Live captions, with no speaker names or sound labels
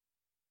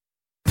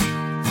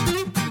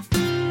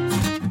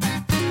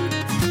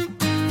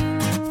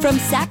From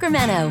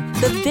Sacramento,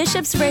 the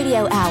Bishop's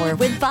Radio Hour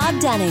with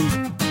Bob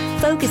Dunning,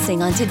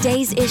 focusing on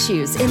today's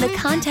issues in the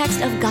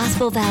context of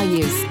gospel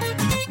values.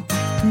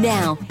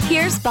 Now,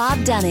 here's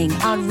Bob Dunning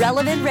on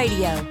Relevant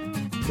Radio.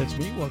 That's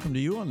me. Welcome to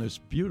you on this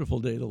beautiful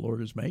day the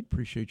Lord has made.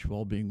 Appreciate you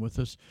all being with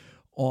us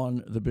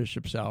on the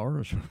Bishop's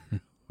Hour.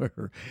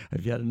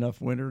 Have you had enough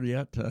winter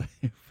yet?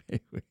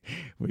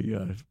 We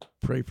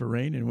pray for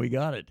rain, and we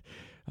got it.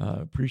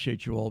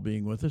 Appreciate you all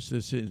being with us.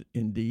 This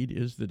indeed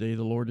is the day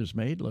the Lord has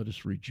made. Let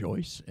us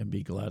rejoice and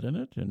be glad in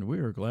it. And we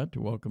are glad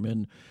to welcome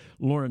in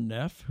Lauren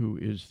Neff, who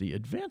is the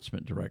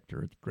Advancement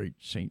Director at the Great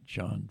St.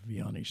 John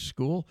Vianney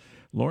School.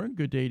 Lauren,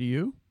 good day to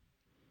you.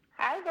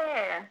 Hi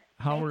there.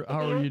 How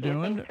are you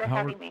doing? Thanks for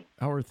having me.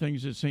 How are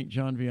things at St.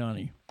 John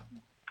Vianney?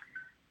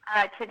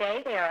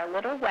 Today they are a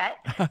little wet,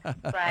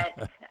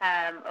 but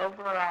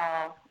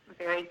overall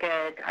very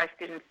good. Our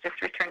students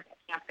just returned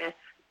to campus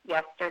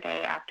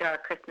yesterday after our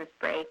Christmas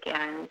break,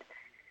 and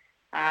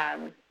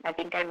I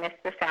think I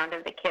missed the sound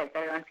of the kids.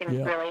 Everyone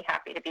seems really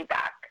happy to be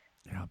back.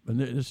 Yeah, and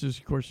this is,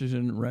 of course, is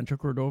in Rancho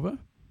Cordova?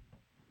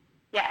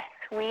 Yes,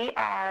 we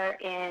are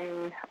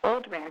in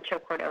Old Rancho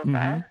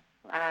Cordova.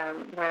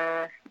 Mm-hmm.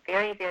 We're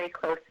very, very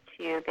close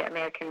to the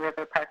American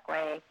River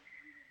Parkway,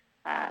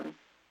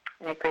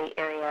 in a great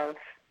area of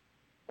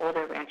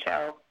older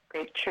rancho,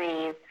 great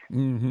trees,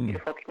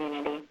 beautiful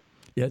community.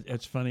 Yeah,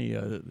 it's funny.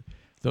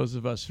 Those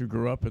of us who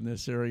grew up in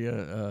this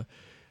area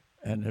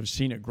and have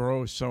seen it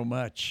grow so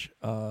much,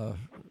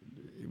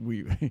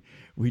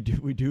 we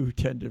do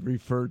tend to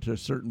refer to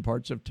certain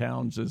parts of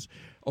towns as,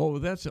 oh,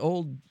 that's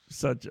old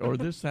such, or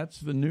that's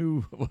the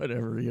new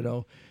whatever. You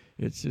know,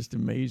 it's just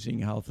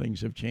amazing how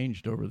things have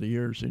changed over the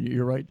years. And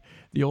you're right,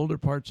 the older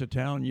parts of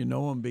town, you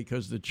know them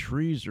because the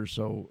trees are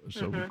so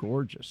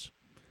gorgeous.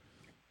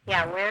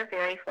 Yeah, we're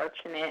very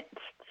fortunate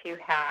to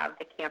have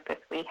the campus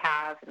we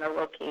have and the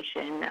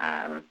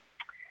location.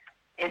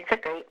 It's a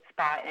great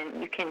spot,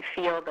 and you can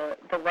feel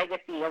the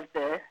legacy of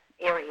the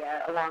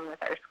area along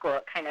with our school.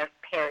 It kind of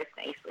pairs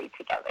nicely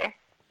together.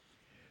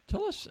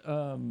 Tell us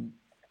a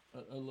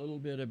little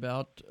bit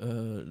about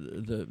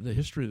the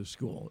history of the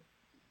school.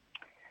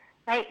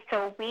 Right,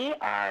 so we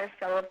are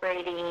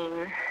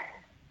celebrating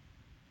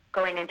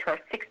going into our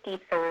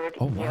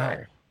 63rd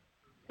year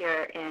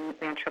here in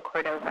Rancho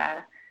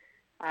Cordova.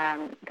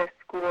 The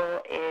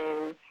school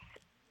is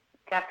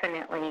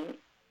definitely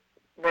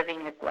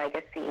living its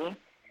legacy.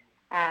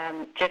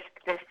 Just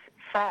this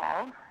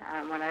fall,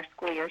 when our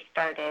school year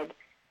started,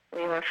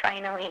 we were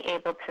finally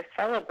able to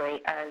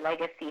celebrate our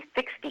legacy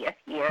 60th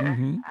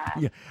year.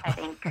 I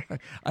think,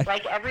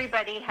 like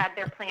everybody had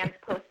their plans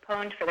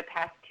postponed for the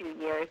past 2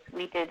 years,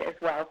 we did as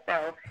well.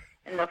 So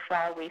in the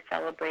fall, we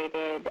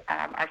celebrated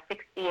our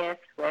 60th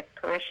with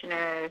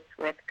parishioners,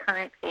 with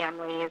current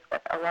families,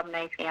 with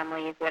alumni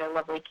families. We had a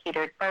lovely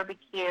catered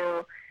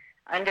barbecue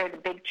under the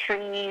big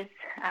trees.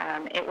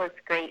 It was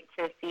great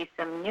to see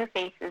some new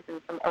faces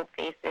and some old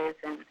faces,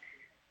 and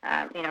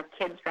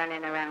kids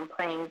running around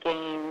playing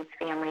games,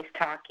 families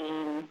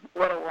talking,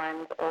 little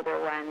ones, older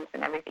ones,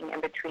 and everything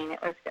in between. It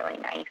was really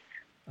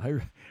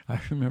nice. I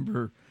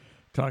remember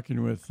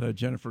talking with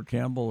Jennifer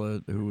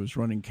Campbell, who was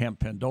running Camp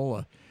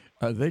Pandola.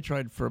 They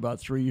tried for about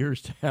 3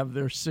 years to have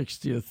their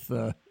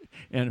 60th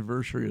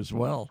anniversary as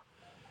well.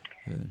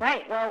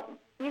 Right. Well,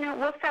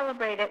 we'll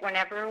celebrate it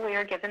whenever we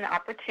are given the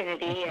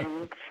opportunity,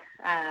 and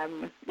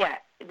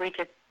we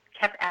just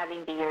kept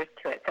adding the years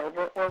to it.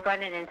 So we're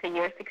running into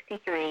year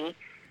 63,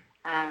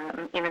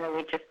 even though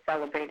we just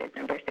celebrated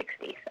number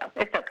 60, so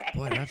it's okay.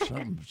 Boy, that's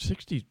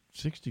 60,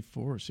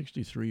 64,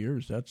 63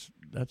 years. That's.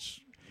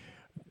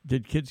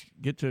 Did kids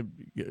get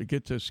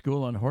to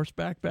school on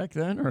horseback back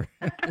then, or?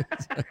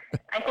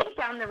 I think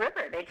down the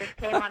river. They just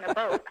came on a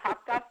boat,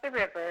 hopped off the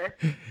river,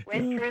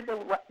 went through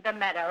the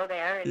meadow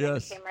there, and then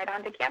came right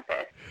onto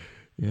campus.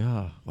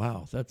 Yeah,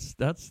 wow,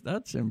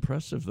 that's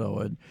impressive though.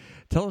 And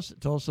tell us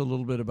a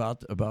little bit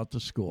about the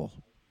school.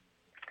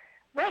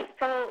 Right.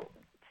 So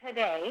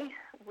today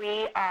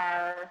we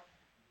are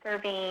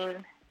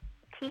serving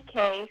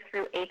TK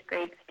through 8th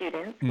grade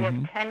students. We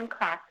have 10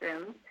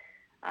 classrooms.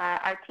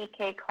 Our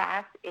TK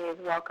class is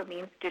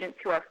welcoming students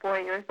who are 4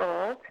 years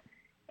old,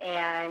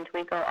 and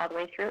we go all the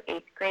way through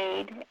 8th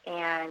grade.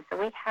 And so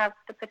we have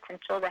the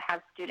potential to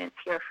have students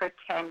here for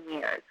 10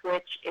 years,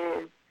 which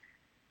is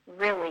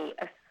really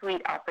a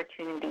sweet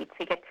opportunity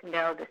to get to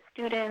know the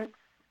students,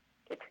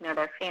 get to know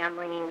their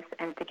families,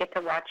 and to get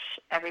to watch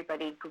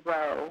everybody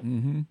grow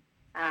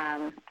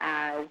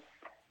as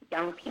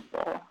young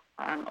people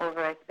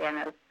over a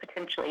span of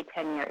potentially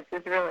 10 years.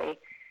 It's really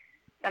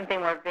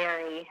something we're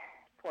very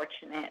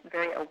fortunate,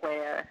 very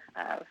aware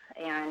of.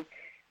 And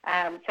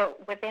so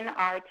within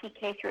our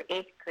TK through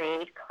 8th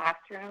grade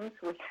classrooms,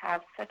 we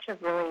have such a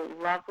really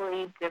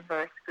lovely,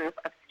 diverse group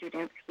of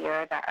students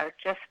here that are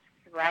just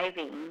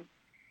thriving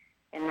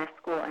in the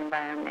school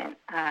environment.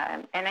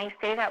 And I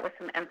say that with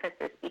some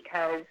emphasis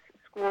because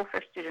school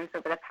for students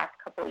over the past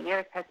couple of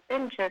years has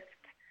been just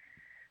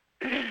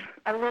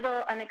a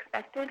little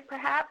unexpected,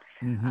 perhaps,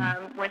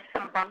 with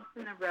some bumps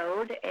in the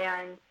road.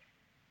 And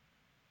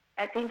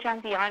at St.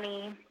 John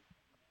Vianney,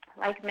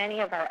 like many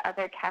of our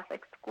other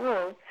Catholic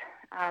schools,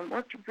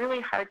 worked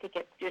really hard to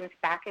get students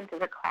back into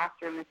the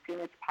classroom as soon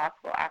as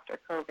possible after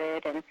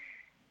COVID and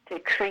to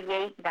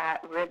create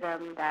that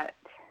rhythm, that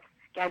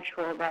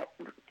schedule that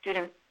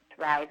students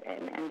thrive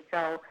in. And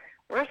so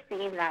we're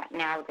seeing that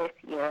now this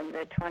year in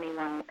the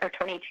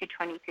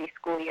 22-23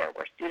 school year,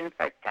 where students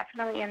are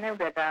definitely in their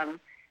rhythm.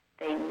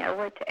 They know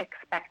what to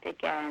expect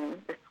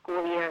again. The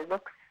school year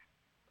looks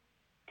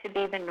to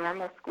be the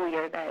normal school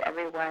year that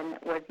everyone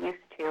was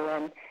used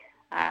to,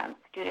 and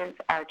students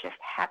are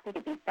just happy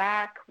to be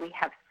back. We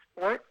have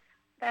sports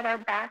that are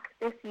back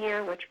this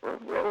year, which we're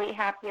really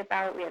happy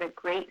about. We had a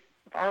great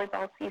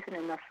volleyball season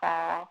in the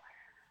fall.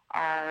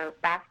 Our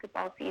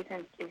basketball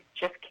season is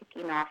just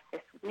kicking off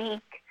this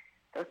week.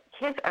 Those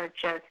kids are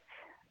just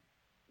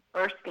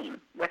bursting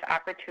with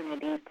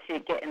opportunity to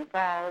get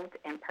involved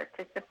and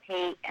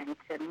participate and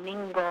to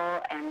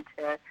mingle and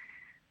to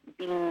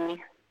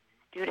be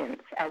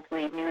students as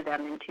we knew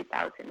them in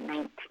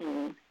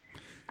 2019.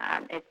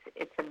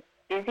 It's a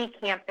busy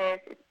campus,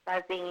 it's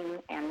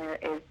buzzing, and there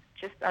is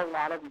just a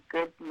lot of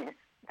goodness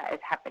that is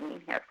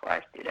happening here for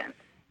our students.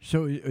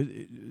 So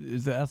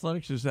is the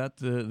athletics, is that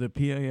the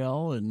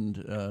PAL,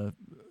 and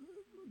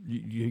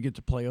you get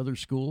to play other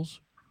schools?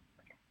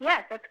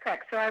 Yes, that's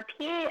correct. So our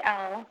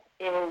PAL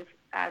is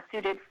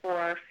suited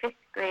for 5th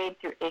grade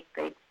through 8th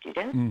grade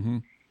students. Mm-hmm.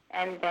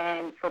 And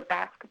then for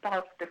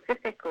basketball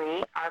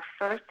specifically, our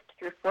 1st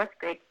through 4th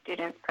grade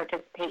students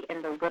participate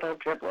in the Little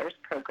Dribblers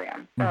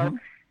program. So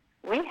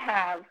mm-hmm. we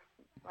have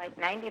like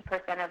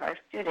 90% of our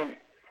students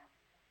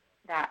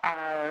that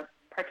are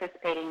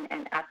participating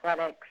in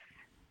athletics,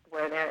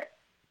 where they're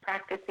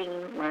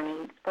practicing,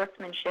 learning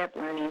sportsmanship,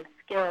 learning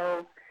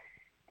skills,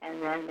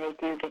 and then they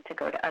do get to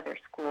go to other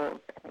schools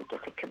and they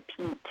get to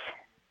compete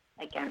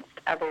against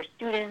other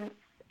students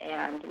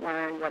and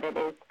learn what it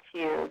is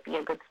to be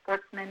a good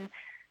sportsman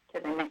to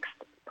the next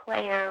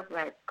player,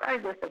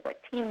 regardless of what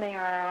team they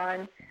are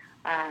on.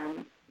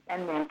 And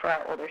then for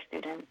our older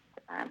students,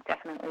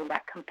 definitely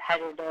that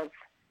competitive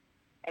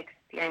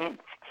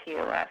experience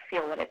to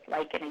feel what it's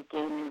like in a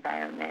game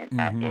environment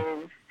mm-hmm. that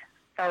is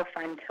so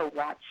fun to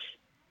watch,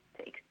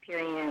 to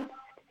experience,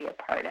 to be a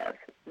part of.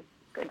 It's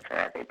good for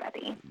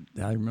everybody.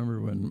 I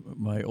remember when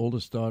my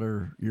oldest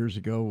daughter years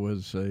ago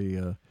was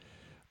a,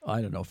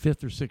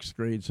 5th or 6th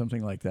grade,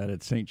 something like that,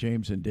 at St.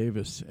 James in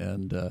Davis.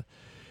 And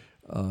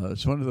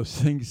it's one of those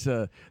things,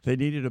 they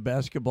needed a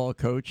basketball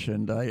coach,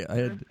 and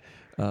I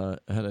had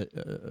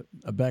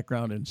a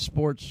background in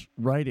sports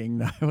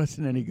writing. I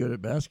wasn't any good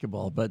at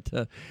basketball, but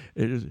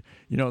it is,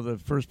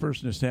 the first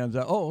person who stands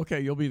out, oh, okay,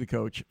 you'll be the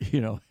coach,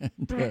 And,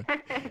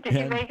 Did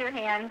you raise your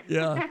hand?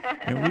 Yeah,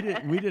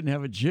 and we didn't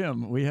have a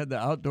gym. We had the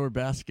outdoor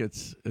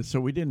baskets,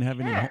 so we didn't have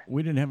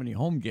any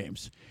home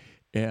games.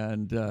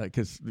 And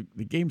because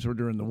the games were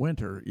during the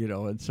winter,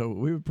 and so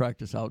we would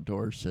practice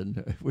outdoors,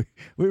 and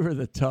we were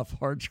the tough,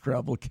 hard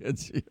scrabble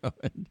kids,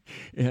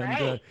 and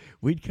right.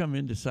 We'd come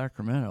into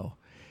Sacramento,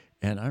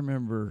 and I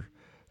remember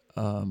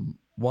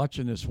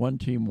watching this one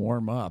team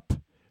warm up,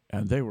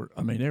 and they were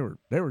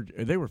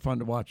fun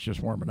to watch just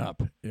warming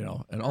up,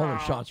 and all their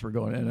shots were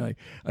going in. And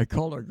I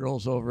called our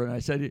girls over and I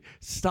said,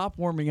 "Stop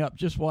warming up,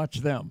 just watch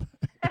them."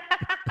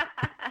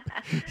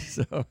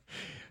 So.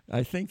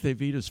 I think they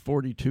beat us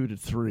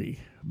 42-3,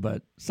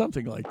 but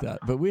something like that.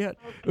 But it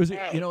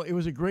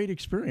was a great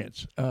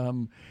experience.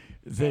 We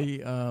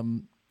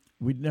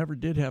never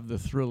did have the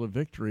thrill of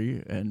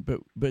victory,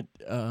 but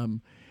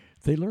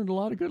they learned a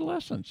lot of good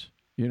lessons.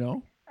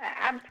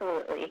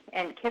 Absolutely,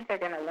 and kids are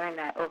going to learn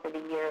that over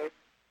the years,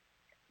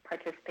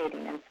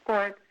 participating in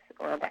sports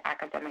or the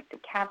academic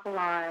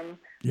decathlon,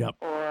 yep.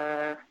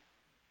 or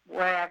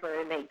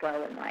wherever they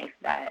go in life.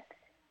 That.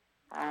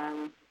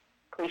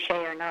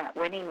 Cliche or not,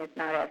 winning is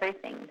not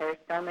everything. There's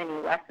so many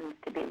lessons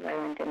to be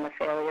learned in the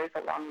failures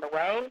along the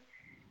way.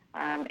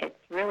 It's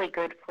really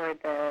good for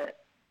the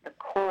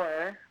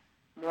core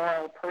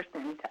moral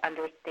person to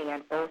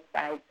understand both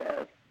sides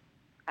of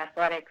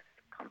athletics,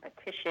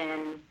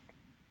 competition,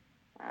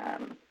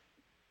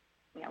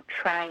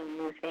 trying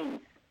new things.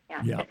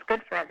 Yeah, It's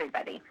good for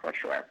everybody, for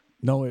sure.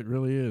 No, it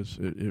really is.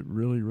 It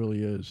really,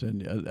 really is.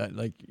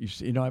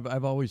 And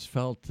I've always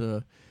felt.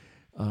 That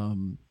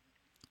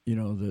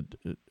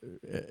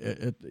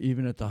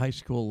even at the high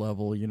school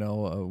level,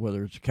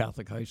 whether it's a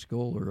Catholic high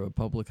school or a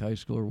public high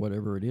school or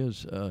whatever it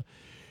is,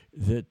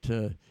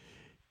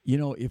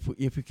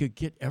 if we could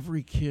get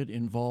every kid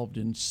involved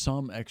in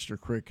some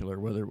extracurricular,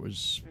 whether it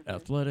was mm-hmm.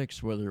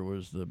 athletics, whether it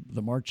was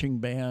the marching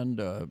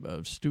band,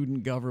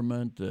 student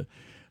government,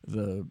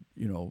 the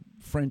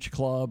French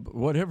club,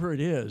 whatever it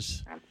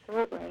is.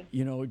 Absolutely.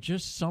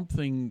 Just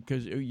something,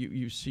 because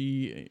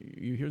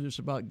you hear this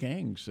about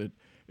gangs, that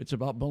it's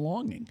about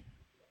belonging.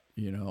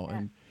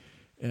 Yeah.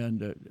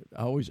 And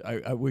I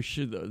wish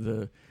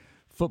the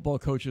football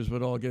coaches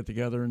would all get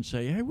together and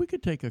say, hey, we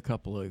could take a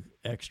couple of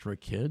extra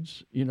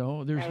kids. There's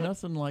right.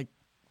 nothing like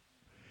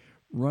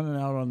running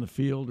out on the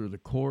field or the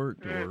court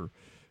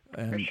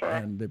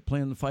and they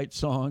playing the fight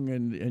song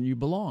and you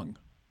belong.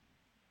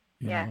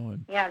 Yeah,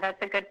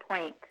 that's a good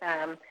point.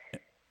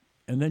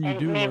 And then you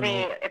do maybe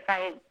learn. if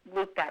I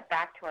loop that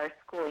back to our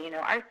school,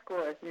 our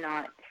school is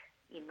not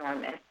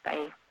enormous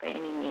by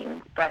any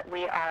means, but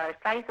we are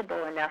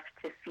sizable enough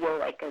to feel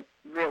like a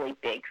really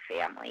big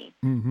family.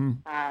 Mm-hmm.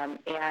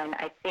 And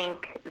I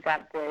think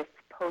that this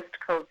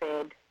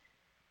post-COVID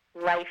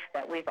life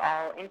that we've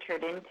all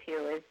entered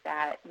into is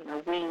that,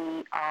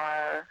 we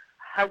are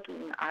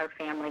hugging our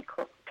family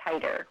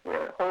tighter.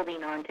 We're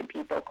holding on to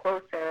people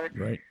closer.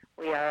 Right.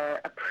 We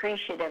are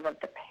appreciative of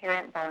the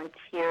parent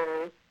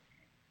volunteers,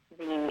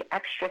 the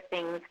extra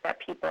things that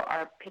people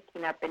are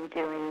picking up and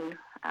doing.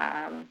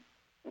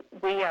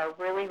 We are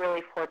really,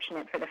 really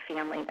fortunate for the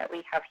family that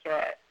we have here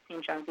at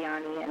St. John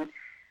Vianney,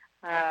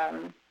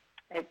 and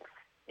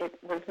it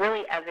was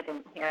really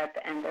evident here at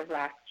the end of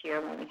last year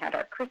when we had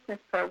our Christmas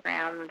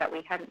program that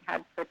we hadn't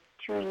had for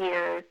 2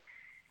 years.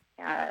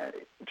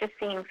 Just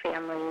seeing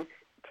families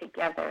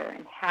together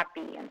and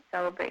happy and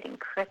celebrating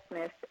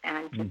Christmas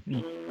and just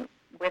being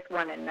with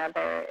one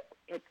another,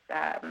 it's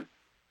a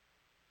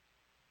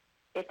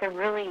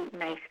really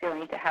nice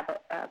feeling to have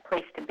a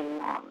place to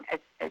belong,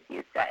 as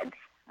you said.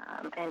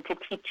 And to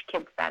teach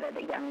kids that at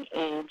a young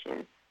age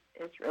is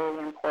really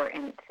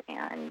important.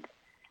 And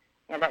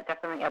that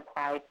definitely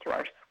applies to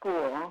our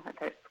school, as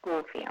our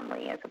school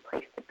family, as a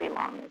place to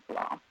belong as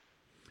well.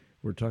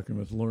 We're talking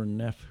with Lauren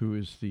Neff, who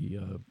is the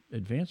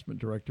advancement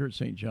director at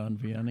St. John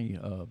Vianney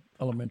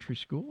Elementary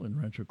School in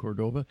Rancho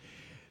Cordova.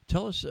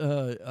 Tell us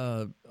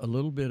a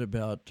little bit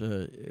about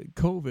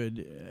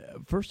COVID.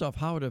 First off,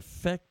 how it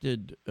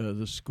affected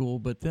the school,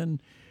 but then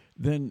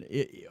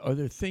are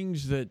there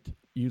things that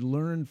you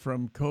learned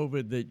from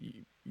COVID that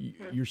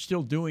you're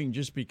still doing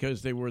just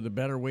because they were the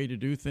better way to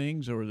do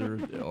things, or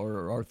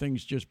or are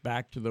things just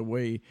back to the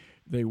way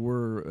they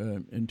were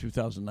in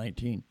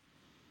 2019?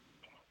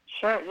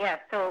 Sure, yeah.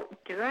 So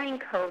during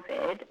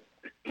COVID,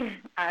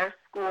 our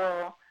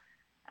school,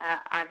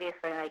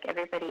 obviously, like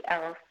everybody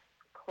else,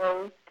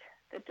 closed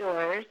the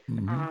doors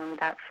on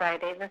that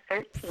Friday the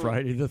 13th.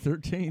 Friday the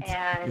 13th.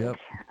 And, yep.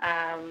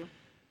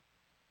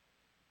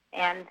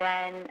 And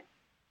then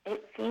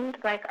it seemed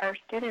like our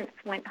students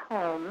went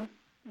home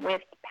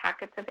with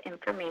packets of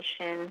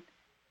information,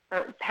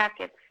 or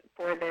packets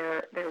for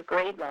their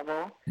grade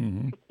level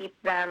to keep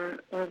them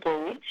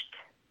engaged.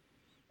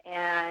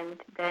 And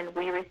then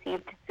we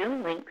received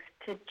Zoom links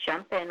to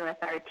jump in with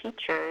our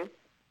teachers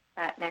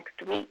that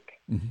next week.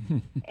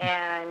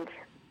 And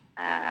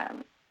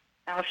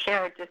I'll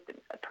share just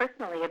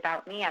personally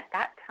about me. At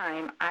that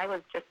time, I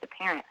was just a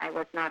parent. I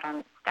was not on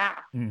the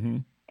staff.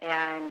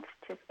 And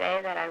to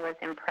say that I was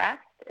impressed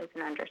is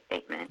an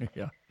understatement.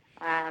 Yeah.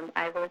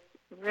 I was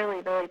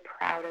really, really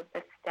proud of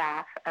the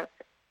staff of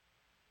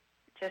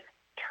just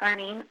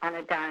turning on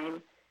a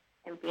dime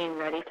and being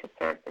ready to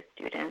serve the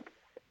students,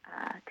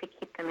 to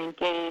keep them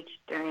engaged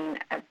during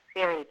a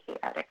very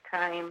chaotic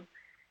time,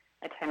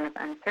 a time of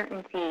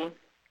uncertainty.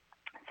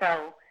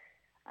 So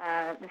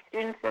the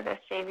students of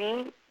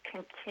SJV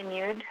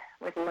continued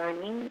with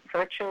learning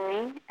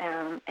virtually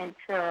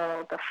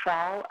until the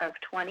fall of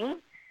 20,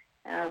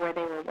 where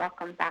they were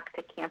welcomed back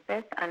to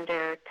campus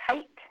under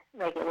tight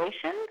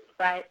regulations,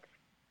 but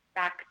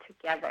back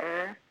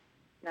together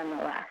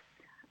nonetheless.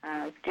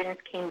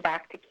 Students came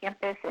back to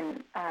campus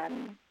in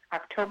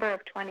October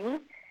of 20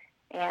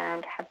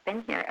 and have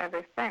been here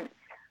ever since.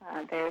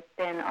 There's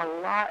been a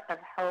lot of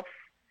health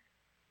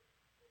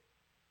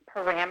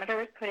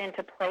parameters put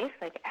into place,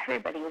 like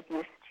everybody is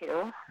used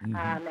to.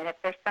 And if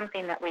there's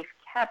something that we've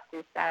kept,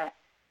 is that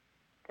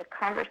the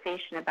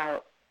conversation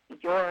about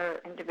your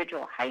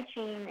individual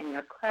hygiene and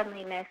your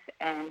cleanliness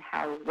and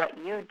how what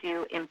you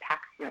do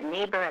impacts your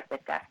neighbor at the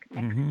desk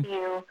next to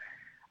you,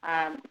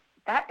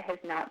 that has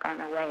not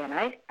gone away. And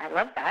I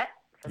love that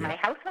for my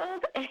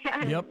household.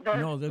 And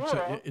no,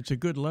 it's a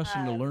good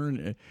lesson to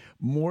learn,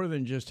 more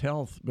than just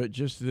health, but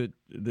just that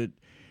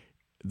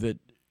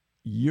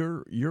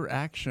your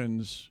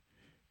actions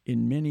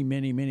in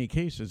many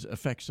cases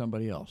affect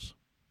somebody else.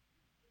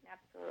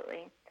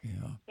 Absolutely.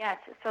 Yeah. Yes.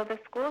 So the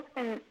school's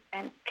been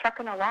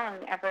trucking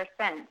along ever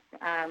since.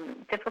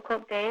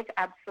 Difficult days,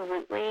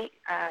 absolutely.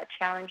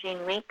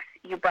 Challenging weeks,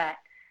 you bet.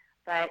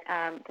 But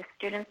the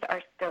students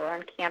are still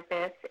on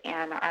campus,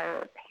 and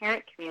our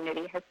parent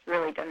community has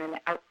really done an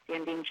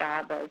outstanding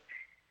job of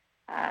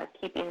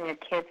keeping their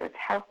kids as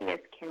healthy as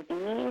can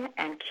be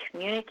and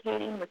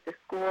communicating with the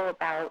school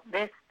about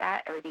this,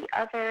 that, or the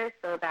other,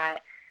 so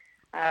that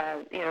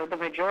the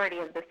majority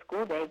of the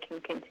school day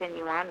can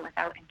continue on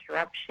without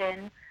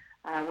interruption.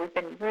 We've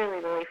been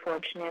really, really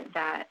fortunate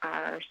that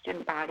our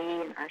student body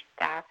and our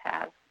staff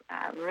have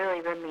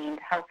really remained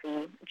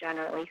healthy,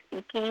 generally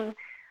speaking.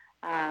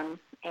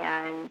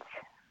 And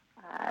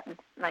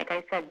like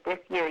I said, this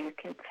year you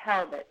can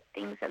tell that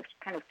things have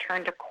kind of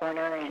turned a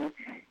corner, and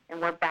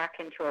we're back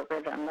into a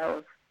rhythm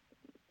of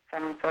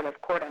some sort of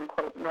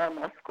quote-unquote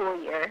normal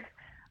school year,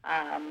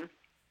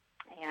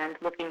 and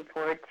looking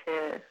forward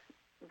to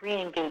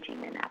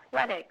re-engaging in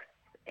athletics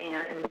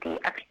and the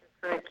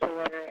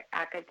extracurricular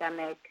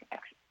academic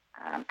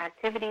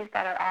activities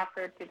that are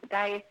offered through the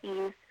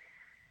diocese.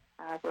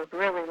 We're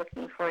really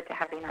looking forward to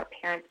having our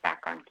parents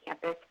back on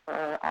campus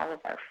for all all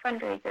of our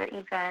fundraiser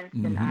events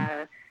and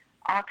our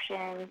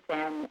auctions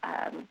and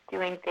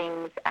doing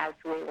things as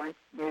we once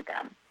knew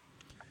them.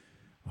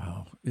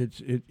 Wow, it's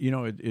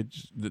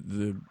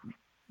the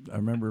I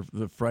remember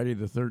the Friday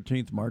the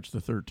 13th, March the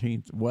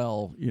 13th.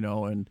 Well,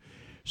 and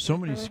so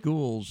many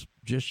schools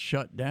just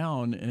shut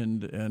down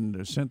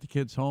and sent the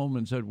kids home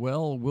and said,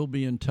 "Well, we'll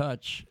be in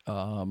touch."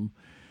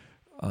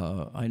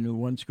 I knew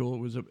one school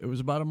it was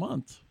about a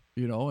month,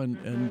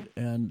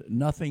 and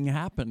nothing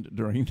happened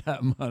during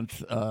that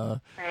month,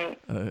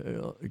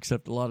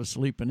 except a lot of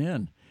sleeping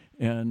in,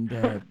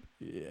 and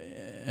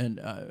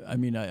I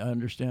mean I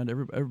understand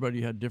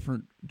everybody had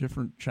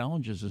different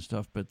challenges and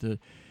stuff, but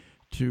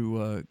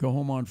to go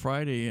home on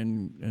Friday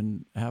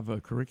and have a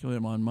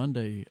curriculum on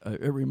Monday,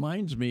 it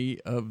reminds me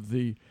of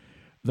the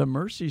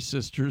Mercy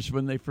Sisters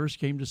when they first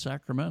came to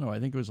Sacramento. I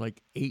think it was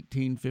like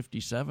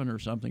 1857 or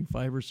something.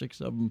 5 or 6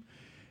 of them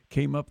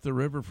came up the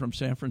river from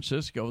San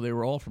Francisco. They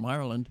were all from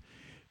Ireland,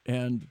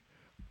 and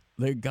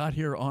they got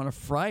here on a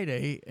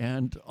Friday,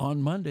 and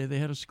on Monday they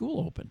had a school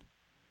open.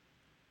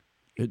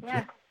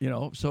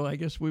 So I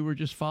guess we were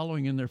just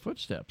following in their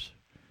footsteps.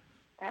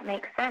 That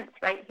makes sense.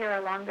 Right here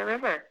along the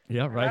river.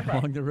 Yeah, right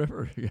along the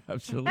river. Yeah,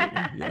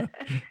 absolutely.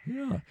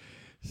 Yeah.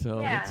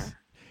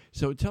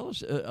 So tell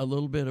us a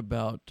little bit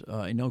about.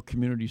 I know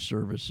community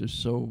service is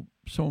so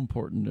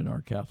important in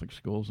our Catholic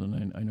schools,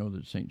 and I know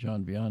that St.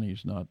 John Vianney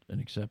is not an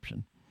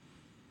exception.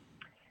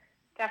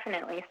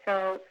 Definitely.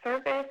 So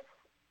service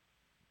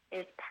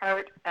is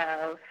part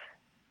of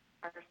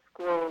our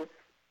school's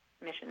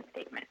mission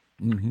statement.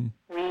 Mm-hmm.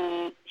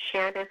 We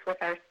share this with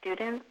our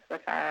students,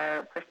 with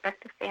our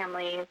prospective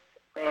families,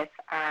 with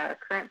our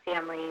current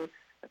families,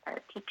 with our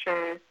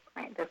teachers.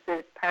 Right? This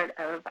is part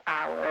of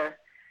our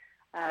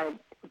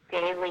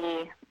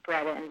daily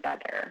bread and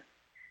butter.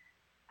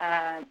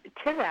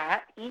 To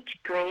that, each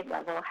grade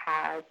level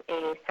has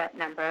a set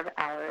number of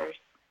hours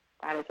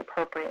that is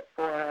appropriate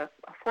for a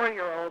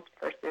 4-year-old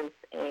versus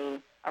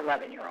a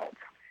 11-year-old.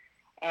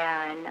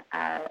 And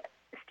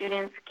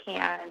students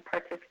can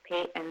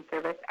participate in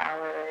service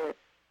hours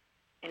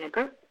in a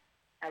group,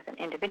 as an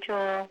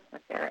individual,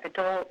 with their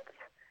adults.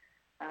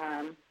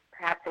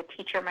 Perhaps a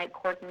teacher might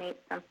coordinate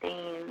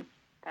something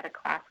that a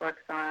class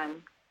works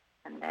on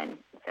and then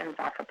sends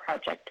off a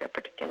project to a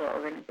particular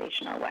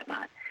organization or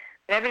whatnot.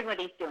 But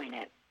everybody's doing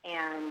it,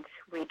 and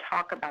we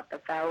talk about the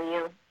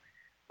value,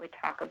 we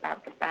talk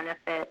about the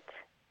benefit,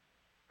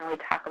 and we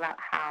talk about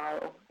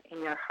how in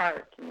your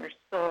heart, in your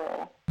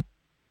soul,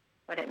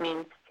 what it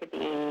means to be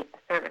a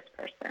service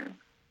person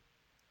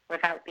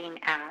without being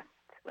asked,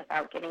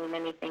 without getting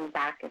anything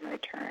back in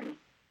return.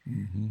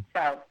 Mm-hmm.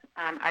 So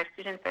our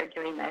students are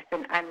doing this,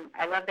 and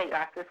I love that you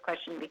asked this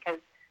question because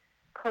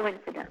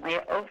coincidentally,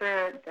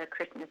 over the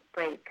Christmas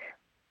break,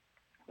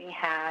 we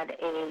had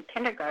a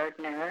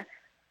kindergartner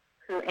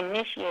who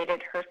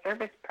initiated her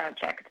service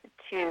project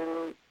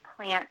to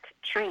plant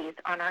trees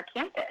on our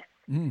campus.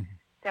 Mm.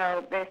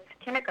 So this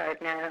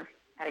kindergartner,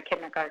 at a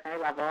kindergartner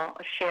level,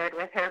 shared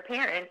with her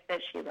parents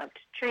that she loved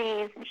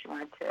trees and she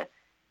wanted to,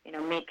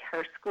 make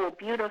her school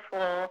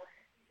beautiful.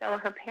 So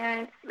her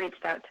parents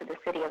reached out to the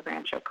city of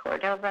Rancho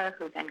Cordova,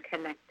 who then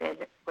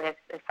connected with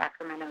the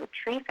Sacramento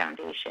Tree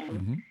Foundation.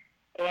 Mm-hmm.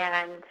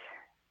 And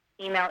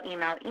email,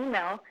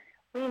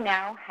 we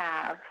now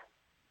have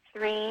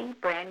 3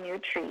 brand new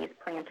trees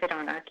planted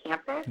on our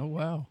campus. Oh,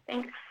 wow.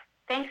 Thanks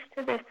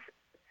to this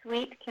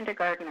sweet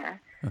kindergartner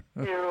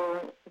who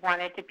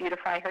wanted to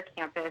beautify her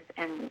campus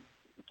and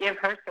give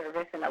her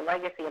service and a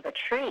legacy of a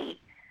tree.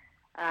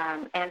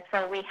 And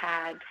so we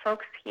had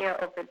folks here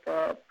over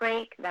the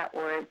break that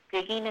were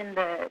digging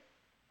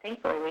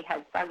thankfully we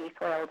had soggy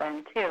soil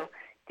then too,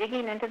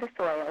 digging into the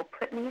soil,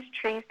 putting these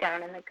trees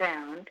down in the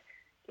ground,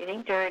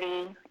 getting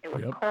dirty. It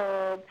was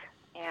cold,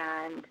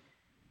 and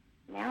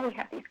now we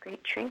have these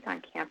great trees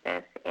on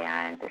campus.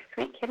 And the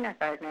sweet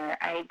kindergartner,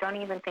 I don't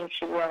even think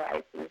she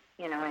realizes,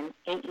 in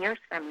 8 years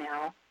from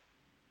now,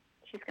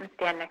 she's going to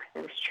stand next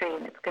to this tree,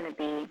 and it's going to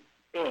be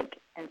big,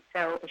 and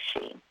so is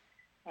she.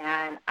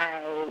 And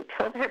I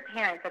told her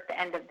parents at the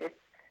end of this,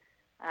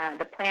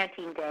 the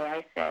planting day,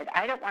 I said,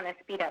 I don't want to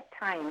speed up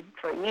time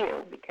for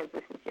you because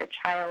this is your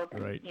child,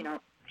 and, right.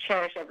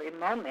 Cherish every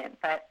moment,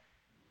 but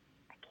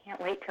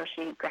can't wait till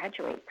she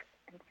graduates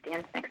and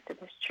stands next to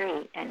this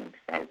tree and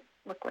says,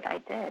 look what I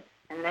did.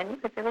 And then you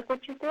could say, look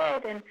what you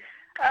did. And,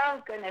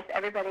 oh, goodness,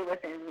 everybody was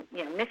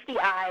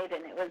misty-eyed,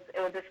 and it was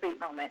a sweet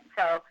moment.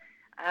 So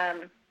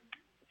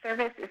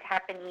service is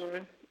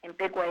happening in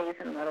big ways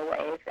and little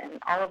ways, and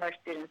all of our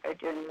students are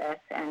doing this.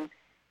 And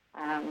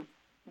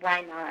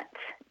why not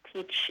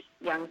teach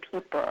young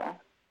people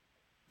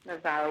the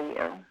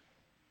value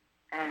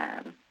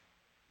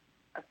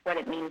of what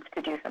it means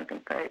to do something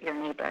for your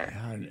neighbor.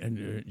 Yeah,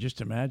 and just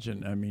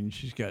imagine, I mean,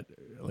 she's got,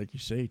 like you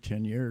say,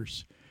 10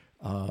 years.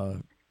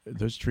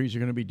 Those trees are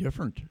going to be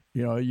different.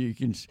 You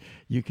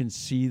can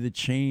see the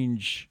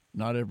change,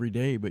 not every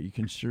day, but you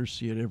can sure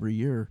see it every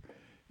year.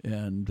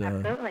 And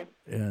absolutely.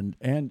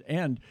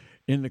 And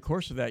in the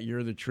course of that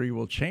year, the tree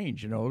will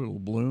change. It'll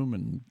bloom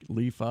and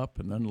leaf up,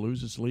 and then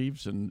lose its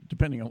leaves, and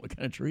depending on what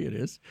kind of tree it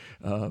is.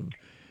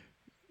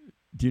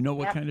 Do you know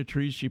what kind of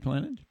trees she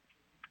planted?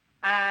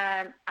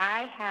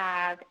 I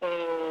have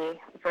a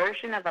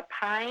version of a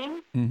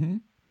pine. Mm-hmm.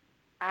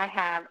 I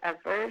have a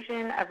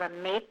version of a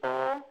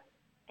maple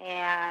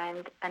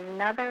and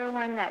another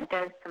one that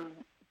does some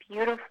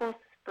beautiful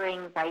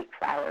spring white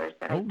flowers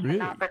that I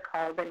cannot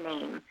recall the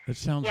name. It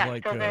sounds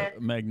like a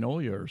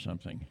magnolia or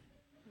something.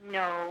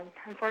 No,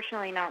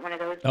 unfortunately not one of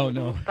those. Oh,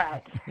 no.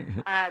 But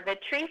the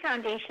Tree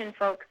Foundation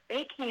folks,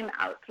 they came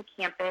out to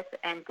campus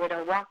and did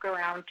a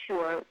walk-around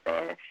tour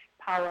with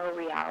Paolo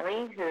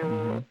Reale,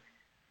 who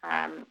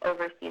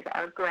oversees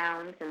our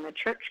grounds and the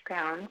church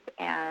grounds,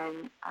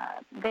 and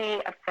they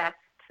assessed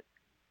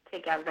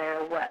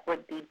together what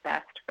would be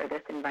best for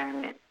this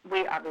environment.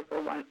 We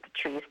obviously want the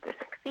trees to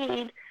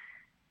succeed,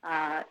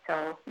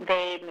 so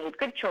they made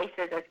good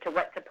choices as to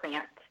what to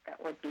plant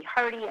that would be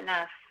hardy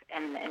enough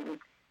and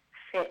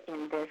fit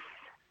in this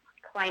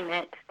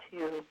climate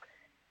to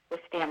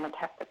withstand the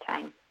test of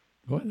time.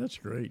 Boy, that's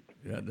great.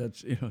 Yeah,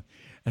 that's,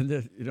 and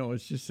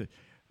it's just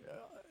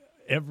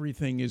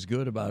everything is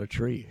good about a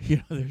tree.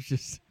 There's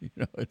just,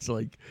 it's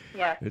like,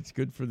 it's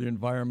good for the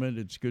environment.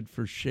 It's good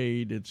for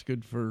shade. It's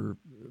good for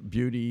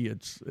beauty.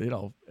 It's,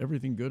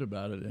 everything good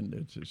about it. And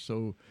it's just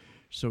so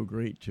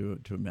great to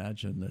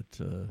imagine that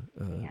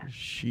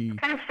she... It's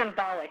kind of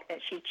symbolic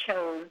that she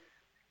chose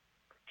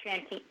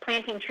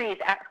planting trees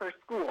at her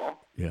school.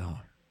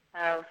 Yeah.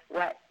 Of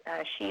what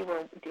she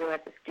will do as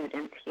a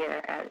student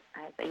here, as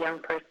a young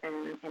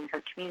person in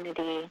her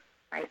community.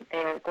 Right,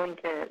 they're going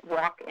to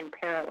walk in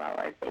parallel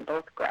as they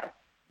both grow.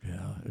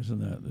 Yeah, isn't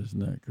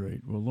that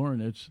great? Well,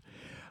 Lauren, it's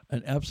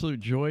an absolute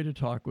joy to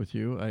talk with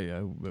you.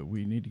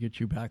 We need to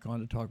get you back on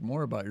to talk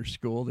more about your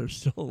school. There's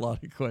still a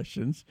lot of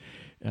questions.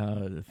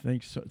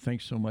 Thanks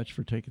so much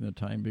for taking the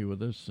time to be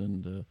with us,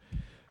 and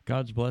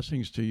God's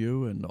blessings to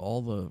you and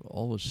all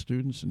the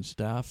students and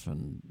staff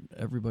and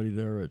everybody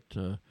there at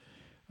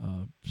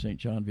St.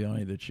 John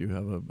Vianney, that you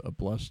have a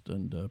blessed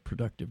and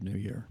productive new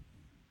year.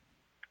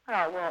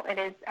 Oh, well, it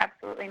is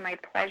absolutely my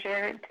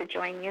pleasure to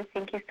join you.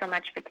 Thank you so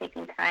much for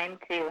taking time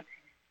to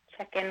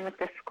check in with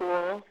the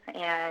schools.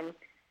 And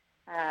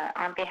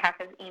on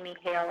behalf of Amy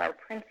Hale, our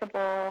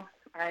principal,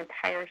 our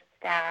entire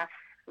staff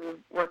who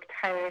worked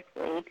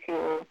tirelessly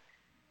to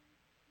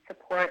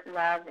support,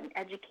 love, and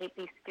educate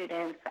these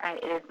students,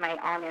 it is my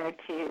honor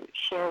to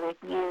share with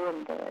you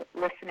and the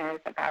listeners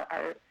about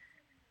our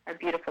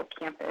beautiful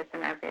campus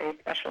and our very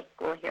special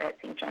school here at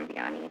St. John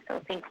Vianney.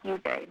 So thank you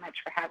very much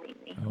for having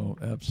me. Oh,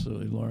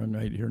 absolutely, Lauren.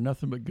 I hear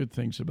nothing but good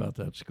things about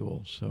that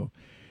school. So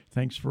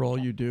thanks for all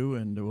you do,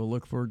 and we'll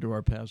look forward to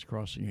our paths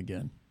crossing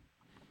again.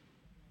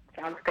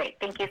 Sounds great.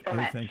 Thank you so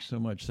much. Thanks so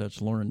much.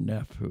 That's Lauren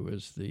Neff, who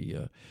is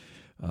the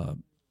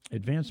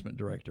advancement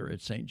director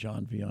at St.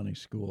 John Vianney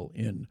School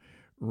in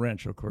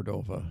Rancho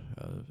Cordova,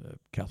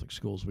 Catholic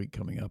Schools Week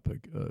coming up,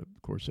 of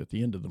course, at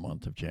the end of the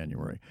month of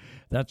January.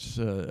 That's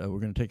we're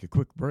going to take a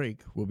quick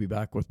break. We'll be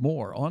back with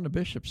more on the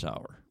Bishop's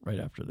Hour right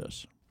after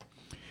this.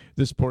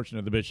 This portion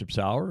of the Bishop's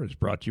Hour is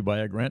brought to you by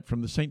a grant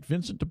from the St.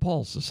 Vincent de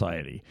Paul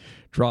Society.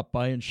 Drop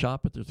by and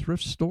shop at their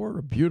thrift store,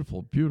 a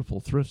beautiful, beautiful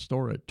thrift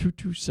store at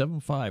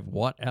 2275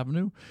 Watt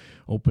Avenue.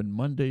 Open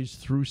Mondays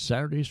through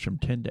Saturdays from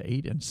 10 to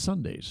 8 and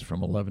Sundays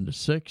from 11 to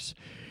 6.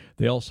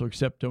 They also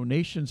accept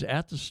donations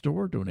at the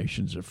store,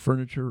 donations of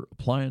furniture,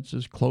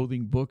 appliances,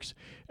 clothing, books,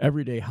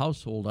 everyday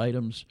household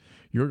items.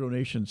 Your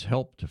donations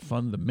help to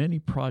fund the many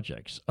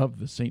projects of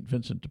the St.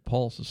 Vincent de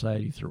Paul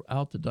Society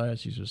throughout the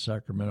Diocese of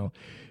Sacramento.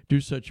 Do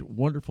such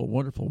wonderful,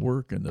 wonderful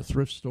work, and the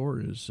thrift store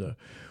is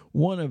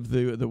one of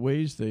the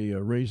ways they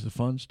raise the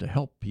funds to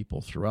help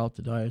people throughout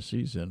the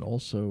diocese, and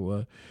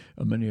also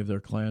many of their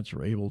clients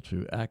are able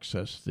to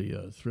access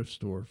the thrift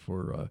store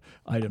for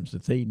items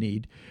that they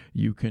need.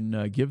 You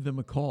can give them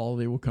a call.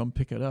 They will come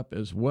pick it up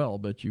as well,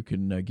 but you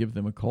can give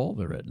them a call.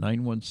 They're at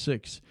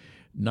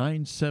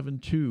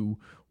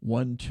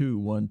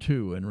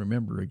 916-972-1212. And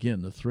remember,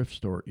 again, the thrift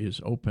store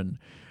is open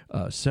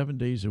 7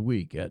 days a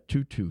week at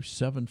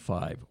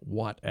 2275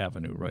 Watt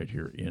Avenue right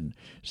here in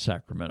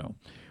Sacramento.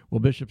 Well,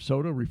 Bishop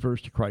Soto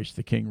refers to Christ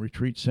the King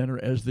Retreat Center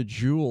as the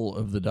jewel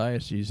of the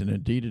diocese, and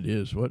indeed it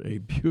is. What a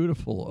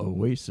beautiful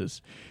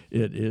oasis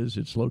it is.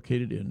 It's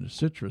located in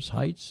Citrus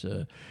Heights,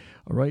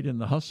 right in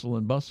the hustle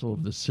and bustle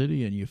of the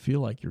city, and you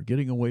feel like you're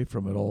getting away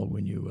from it all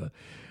when you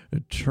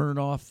turn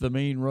off the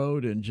main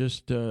road and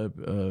just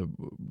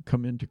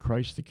come into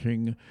Christ the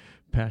King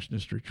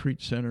Passionist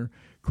Retreat Center.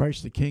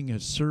 Christ the King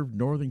has served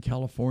Northern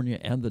California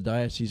and the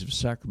Diocese of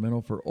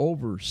Sacramento for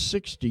over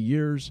 60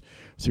 years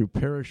through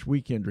parish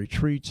weekend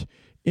retreats,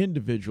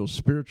 individual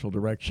spiritual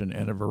direction,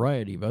 and a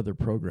variety of other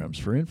programs.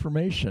 For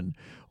information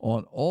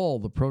on all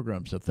the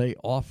programs that they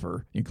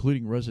offer,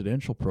 including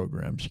residential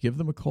programs, give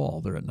them a call.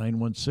 They're at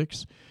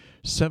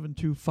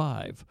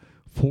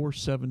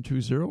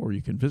 916-725-4720, or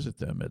you can visit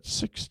them at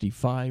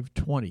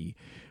 6520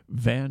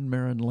 Van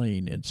Maren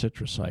Lane in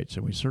Citrus Heights.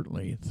 And we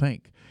certainly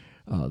thank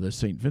the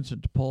St.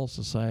 Vincent de Paul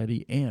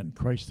Society and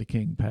Christ the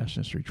King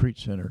Passionist Retreat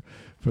Center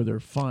for their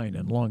fine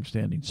and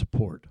long-standing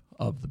support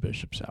of the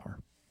Bishop's Hour.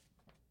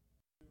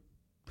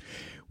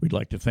 We'd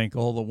like to thank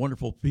all the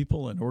wonderful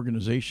people and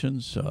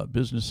organizations,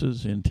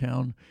 businesses in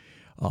town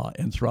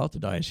and throughout the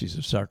Diocese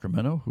of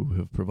Sacramento who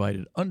have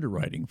provided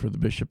underwriting for the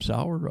Bishop's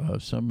Hour,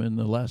 some in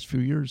the last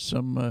few years,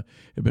 some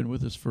have been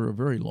with us for a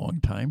very long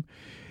time.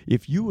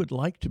 If you would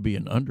like to be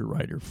an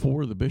underwriter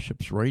for the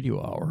Bishop's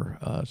Radio Hour,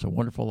 it's a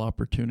wonderful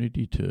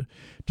opportunity to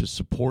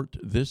support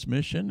this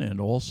mission and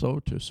also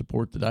to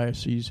support the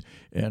diocese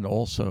and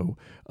also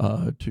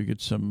to get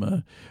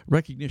some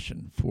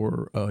recognition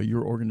for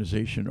your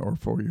organization or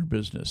for your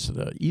business.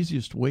 The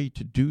easiest way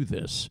to do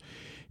this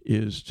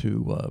is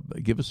to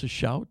give us a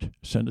shout,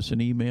 send us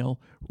an email,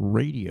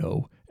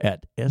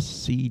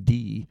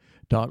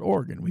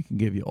 radio@scd.org, and we can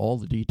give you all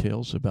the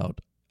details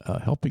about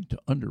helping to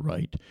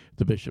underwrite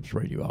the Bishop's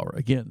Radio Hour.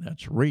 Again,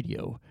 that's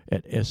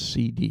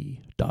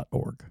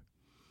radio@scd.org.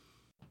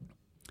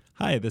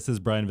 Hi, this is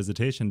Brian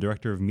Visitation,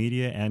 Director of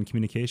Media and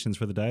Communications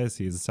for the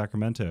Diocese of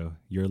Sacramento.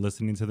 You're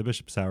listening to the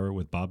Bishop's Hour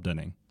with Bob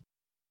Dunning.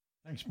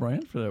 Thanks,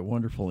 Brian, for that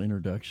wonderful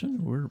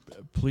introduction. We're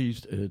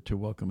pleased to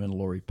welcome in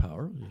Lori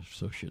Power, the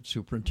Associate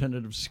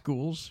Superintendent of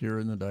Schools here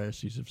in the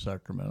Diocese of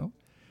Sacramento.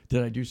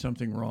 Did I do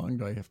something wrong?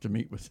 Do I have to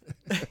meet with...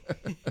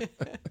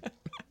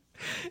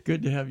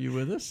 Good to have you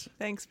with us.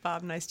 Thanks,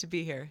 Bob. Nice to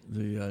be here.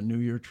 The new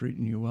year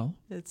treating you well?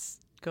 It's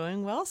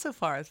going well so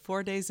far. It's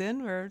 4 days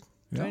in. We're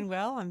doing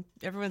well.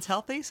 Everyone's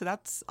healthy, so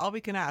that's all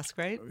we can ask,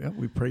 right? Yeah,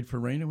 we prayed for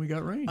rain and we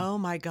got rain. Oh,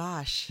 my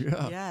gosh.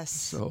 Yeah.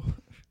 Yes.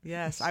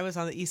 Yes, I was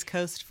on the East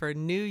Coast for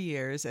New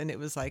Year's, and it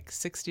was like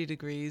 60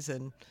 degrees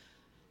and,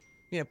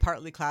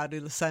 partly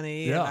cloudy,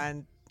 sunny. Yeah.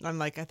 And I'm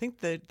like, I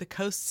think the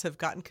coasts have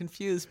gotten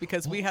confused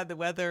because we had the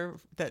weather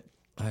that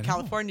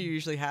California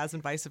usually has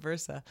and vice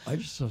versa. I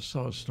just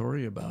saw a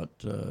story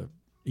about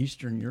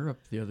Eastern Europe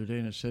the other day,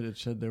 and it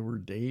said there were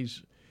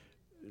days,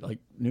 like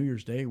New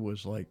Year's Day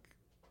was like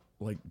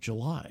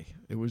July.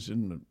 It was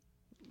in the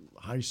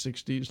high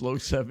 60s, low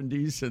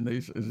 70s, and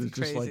it's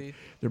just like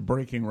they're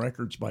breaking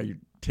records by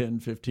 10,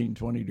 15,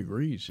 20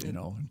 degrees,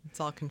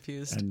 It's all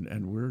confused.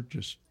 And we're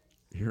just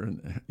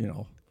hearing,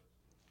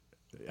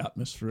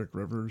 atmospheric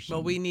rivers.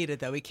 Well, we need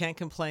it, though. We can't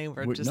complain.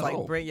 We're just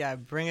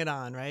bring it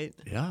on, right?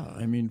 Yeah.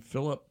 I mean,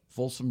 fill up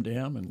Folsom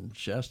Dam and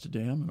Shasta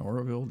Dam and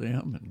Oroville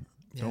Dam and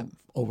don't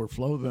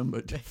overflow them,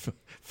 but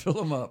fill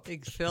them up.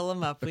 Fill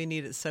them up. We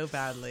need it so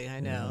badly. I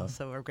know. Yeah.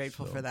 So we're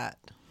grateful for that.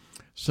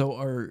 So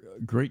our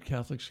great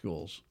Catholic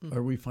schools,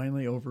 are we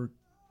finally over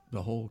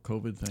the whole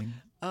COVID thing?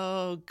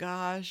 Oh,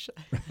 gosh.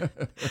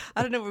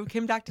 I don't know. When we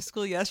came back to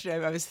school yesterday,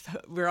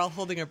 we were all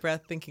holding our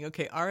breath thinking,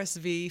 okay,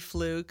 RSV,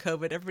 flu,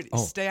 COVID, everybody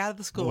stay out of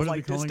the schools.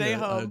 Just stay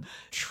home.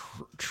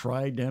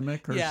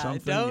 Tridemic or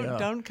something?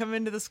 Don't come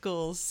into the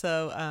schools.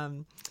 So,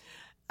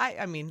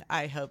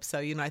 I hope so.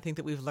 I think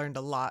that we've learned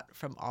a lot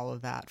from all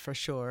of that for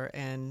sure.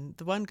 And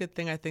the one good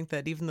thing, I think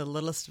that even the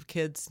littlest of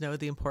kids know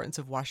the importance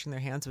of washing their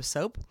hands with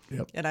soap.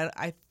 Yep. And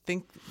I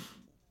think,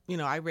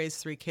 I raised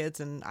 3 kids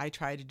and I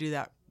tried to do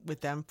that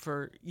with them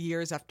for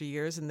years after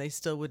years, and they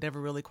still would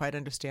never really quite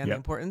understand the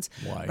importance.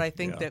 Why? But I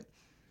think that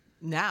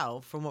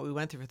now, from what we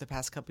went through for the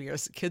past couple of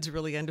years, kids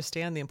really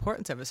understand the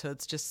importance of it. So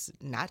it's just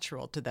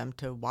natural to them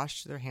to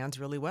wash their hands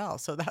really well.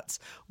 So that's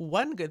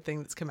one good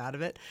thing that's come out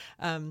of it.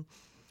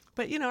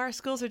 But, our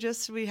schools are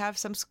we have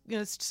some,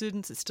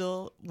 students that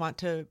still want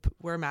to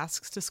wear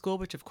masks to school,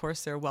 which of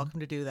course they're welcome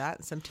to do that.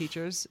 And some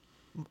teachers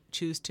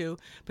choose to,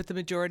 but the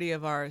majority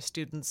of our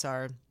students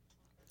are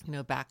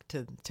back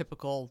to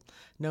typical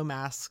no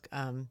mask.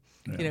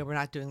 We're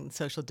not doing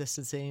social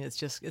distancing. It's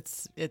just,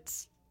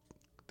 it's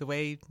the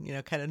way,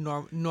 kind of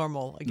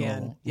normal again.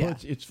 Normal. Yeah. Well,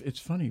 it's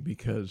funny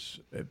because,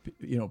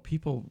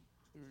 people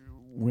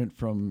went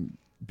from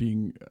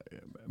being,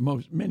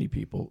 many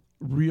people,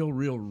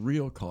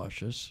 real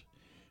cautious.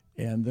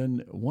 And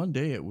then one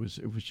day it was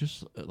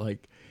just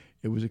like,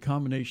 it was a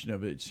combination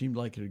of it. It seemed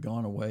like it had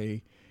gone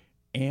away.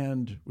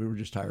 And we were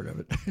just tired of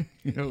it.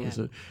 It was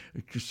a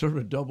sort of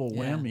a double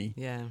whammy.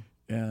 Yeah.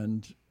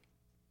 And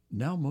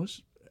now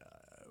most,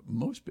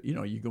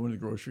 you go in the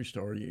grocery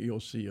store,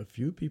 you'll see a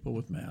few people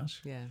with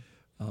masks. Yeah.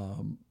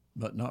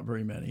 But not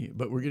very many.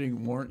 But we're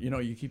getting more.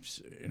 You keep.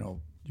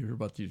 You hear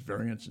about these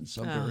variants and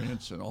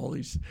subvariants and all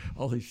these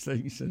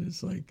things, and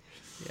it's like.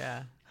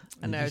 Yeah.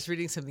 And I was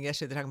reading something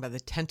yesterday. They're talking about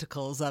the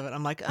tentacles of it.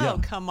 I'm like,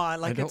 come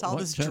on. Like, it's all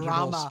this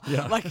drama.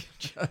 Yeah. Like,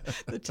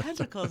 the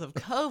tentacles of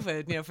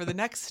COVID, for the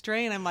next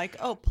strain. I'm like,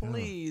 oh,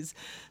 please.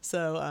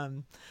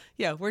 So,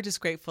 we're just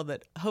grateful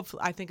that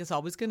hopefully, I think it's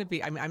always going to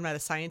be. I mean, I'm not a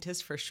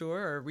scientist for sure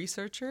or a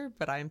researcher,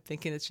 but I'm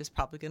thinking it's just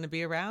probably going to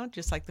be around,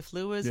 just like the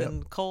flu is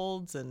and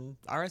colds and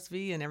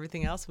RSV and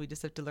everything else. We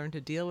just have to learn to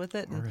deal with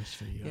it. And,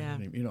 RSV. I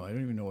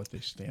don't even know what they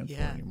stand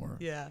for anymore.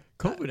 Yeah.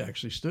 COVID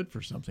actually stood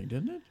for something,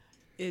 didn't it?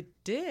 It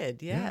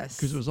did, yes.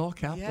 Because it was all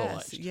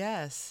capitalized.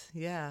 Yes,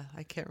 yeah.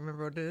 I can't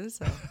remember what it is.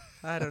 So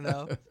I don't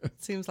know.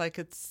 It seems like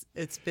it's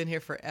been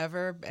here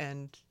forever,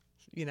 and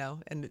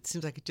and it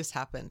seems like it just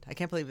happened. I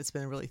can't believe it's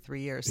been really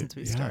 3 years since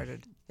we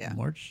started. Yeah,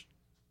 March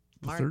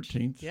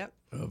 13th. Yep.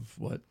 Of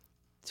what?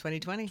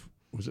 2020.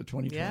 Was it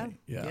 2020?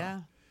 Yeah.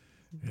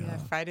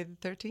 Friday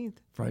the 13th.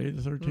 Friday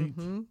the 13th.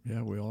 Mm-hmm.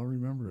 Yeah, we all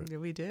remember it. Yeah,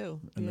 we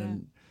do. And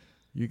then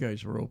You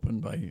guys were open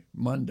by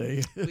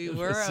Monday. We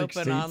were the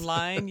open 16th.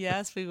 online.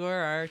 Yes, we were.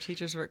 Our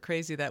teachers worked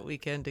crazy that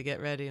weekend to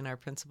get ready, and our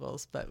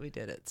principals, but we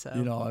did it. So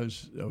You know, I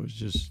was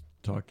just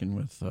talking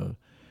with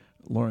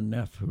Lauren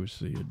Neff, who's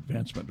the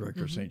advancement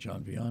director of St.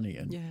 John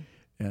Vianney, and yeah.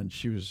 and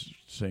she was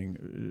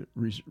saying,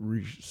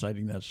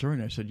 reciting that story,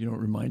 and I said, you know, it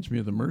reminds me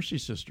of the Mercy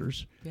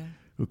Sisters, Yeah.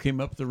 who came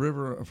up the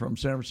river from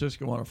San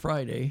Francisco on a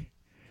Friday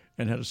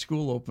and had a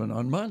school open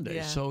on Monday.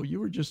 Yeah. So you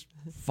were just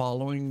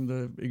following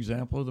the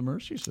example of the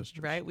Mercy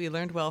Sisters. Right, we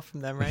learned well from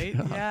them, right?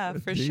 Yeah,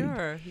 for indeed.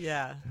 sure.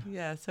 Yeah,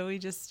 yeah. So we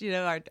just, you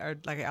know, our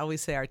like I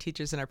always say, our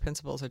teachers and our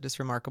principals are just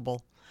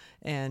remarkable,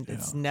 and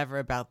it's never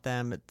about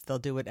them. They'll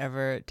do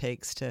whatever it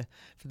takes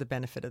for the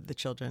benefit of the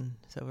children.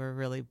 So we're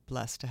really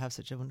blessed to have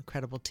such an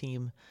incredible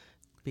team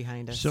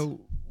behind us. So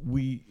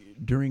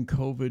during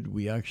COVID,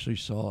 we actually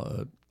saw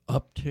an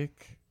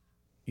uptick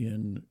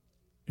in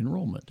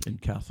enrollment in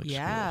Catholic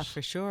yeah, schools.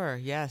 for sure.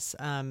 Yes.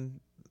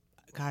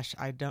 Gosh,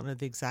 I don't know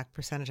the exact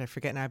percentage. I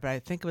forget now, but I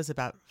think it was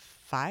about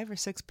 5 or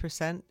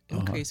 6%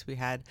 increase we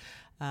had,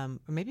 or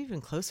maybe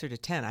even closer to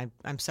 10.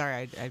 I'm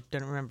sorry, I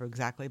don't remember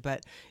exactly,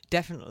 but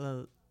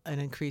definitely an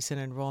increase in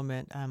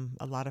enrollment.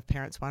 A lot of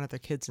parents wanted their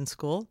kids in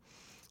school,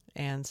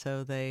 and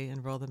so they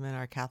enrolled them in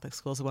our Catholic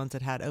schools, the ones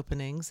that had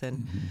openings,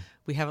 and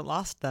we haven't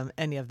lost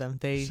any of them.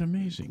 It's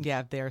amazing.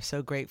 Yeah, they are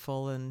so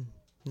grateful, and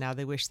now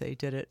they wish they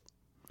did it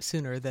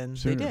sooner than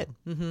they did.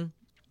 Mm-hmm.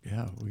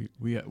 Yeah,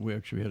 we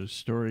actually had a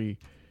story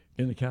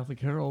in the Catholic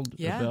Herald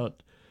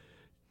about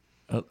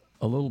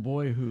a little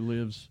boy who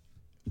lives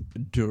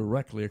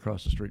directly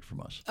across the street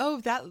from us. Oh,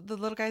 the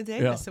little guy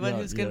Davis, the one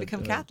who's going to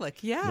become yeah.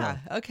 Catholic. Yeah.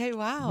 Okay.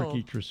 Wow.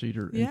 Ricky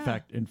Treseder. Yeah.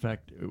 In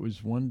fact, it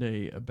was one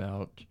day it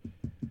was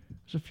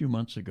a few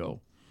months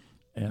ago,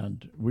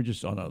 and we're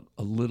just on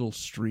a little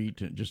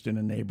street, just in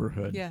a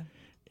neighborhood. Yeah.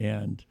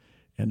 And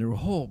there were a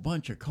whole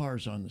bunch of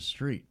cars on the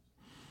street,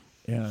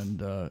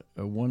 and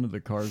one of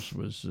the cars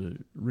was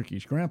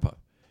Ricky's grandpa,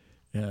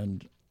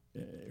 and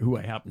who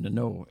I happen to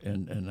know,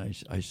 and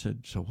I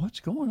said, so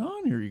what's going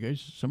on here? You guys,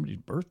 somebody's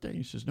birthday?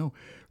 He says, no,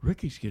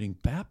 Ricky's getting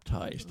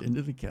baptized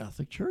into the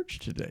Catholic Church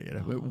today. And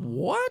I went,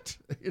 what?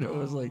 You know, it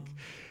was like,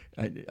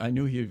 I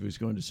knew he was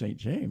going to St.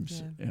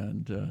 James,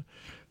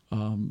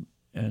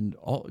 and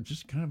all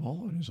just kind of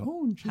all on his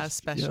own. How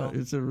special! Yeah,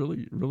 it's a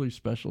really, really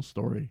special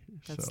story.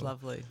 That's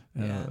lovely.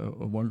 Yeah,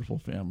 a wonderful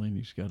family, and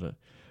he's got a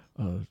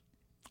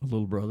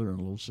little brother and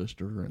a little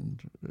sister, and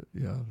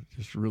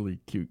just really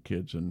cute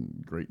kids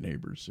and great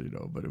neighbors, you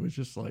know. But it was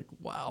just like,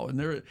 wow! And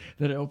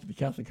then I opened the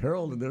Catholic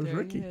Herald, and there's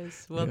Ricky. He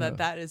is. Well,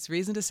 that is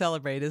reason to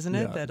celebrate, isn't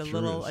it? Yeah, That it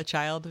sure is. a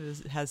child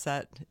has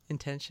that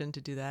intention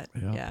to do that.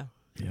 Yeah.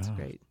 It's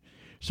great.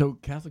 So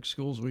Catholic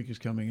Schools Week is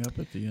coming up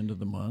at the end of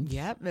the month.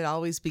 Yep, it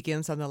always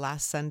begins on the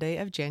last Sunday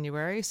of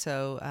January.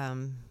 So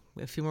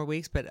a few more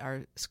weeks, but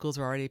our schools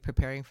are already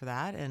preparing for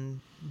that. And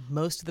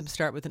most of them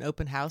start with an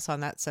open house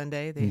on that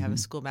Sunday. They have a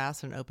school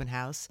mass and an open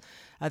house.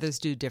 Others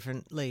do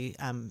differently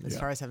as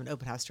far as having an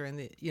open house during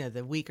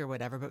the week or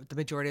whatever, but the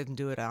majority of them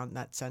do it on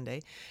that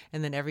Sunday.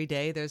 And then every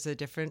day there's a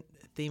different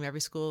theme.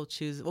 Every school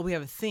chooses, we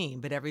have a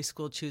theme, but every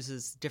school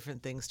chooses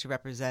different things to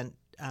represent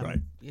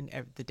in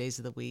the days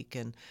of the week.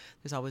 And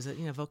there's always a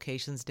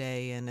vocations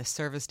day and a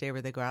service day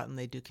where they go out and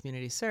they do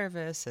community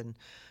service, and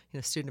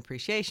student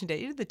appreciation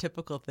day, the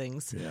typical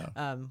things,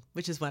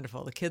 which is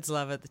wonderful. The kids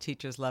love it, the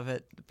teachers love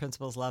it, the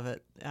principals love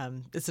it.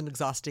 It's an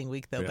exhausting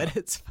week though, but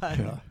it's fun.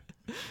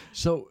 Yeah.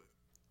 So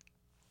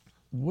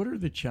what are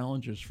the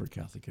challenges for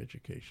Catholic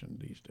education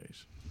these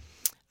days?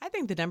 I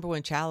think the number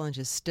one challenge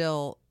is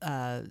still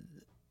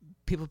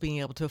people being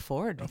able to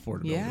afford.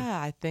 Affordability.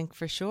 Yeah, I think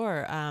for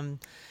sure.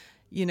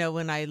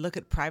 When I look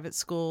at private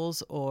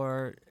schools,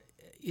 or,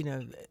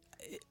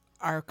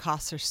 our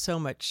costs are so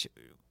much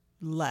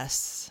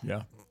less.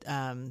 Yeah.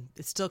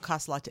 It still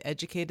costs a lot to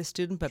educate a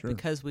student, but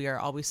because we are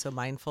always so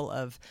mindful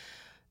of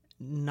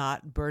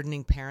not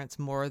burdening parents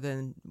more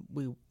than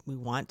we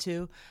want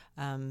to,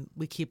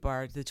 we keep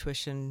the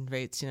tuition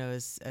rates,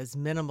 as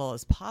minimal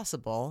as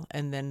possible.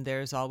 And then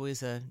there's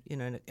always an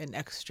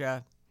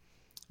extra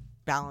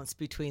balance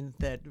between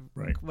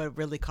what it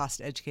really costs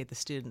to educate the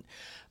student.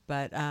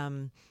 But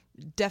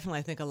definitely,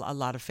 I think a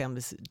lot of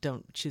families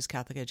don't choose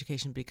Catholic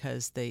education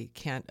because they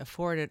can't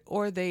afford it,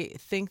 or they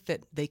think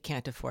that they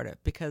can't afford it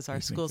because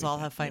our schools all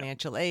have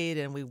financial aid,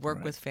 and we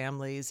work with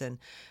families and,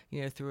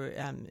 through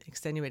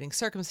extenuating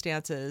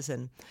circumstances.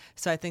 And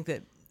so I think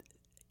that,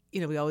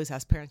 we always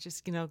ask parents,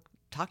 just,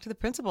 talk to the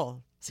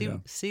principal,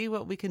 see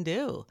what we can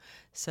do.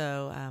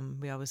 So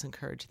we always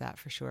encourage that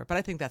for sure. But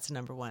I think that's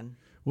number one.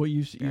 Well,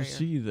 you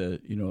see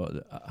that,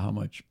 how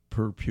much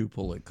per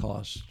pupil it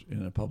costs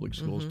in a public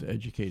schools to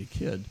educate a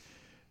kid,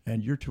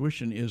 and your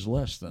tuition is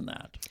less than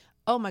that.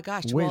 Oh my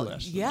gosh. Way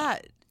less than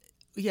that.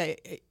 Yeah.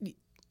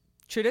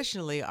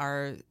 Traditionally,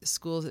 our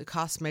schools, it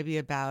costs maybe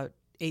about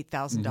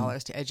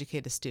 $8,000 to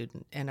educate a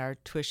student, and our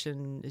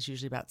tuition is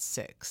usually about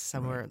 $6,000,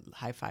 somewhere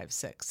high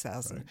 $5,000,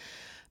 $6,000. Right.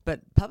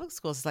 But public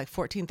schools is like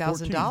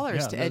 $14,000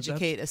 yeah, to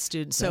educate a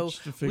student. So that's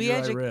the figure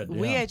I read,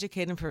 we yeah.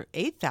 educate them for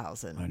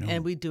 $8,000,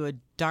 and we do a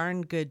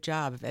darn good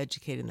job of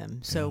educating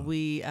them. So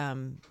we're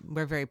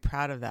very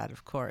proud of that,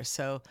 of course.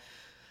 So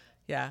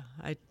yeah,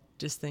 I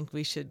just think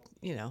we should,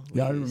 I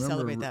remember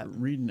celebrate that.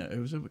 reading it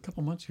was a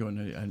couple months ago,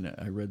 and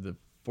I read the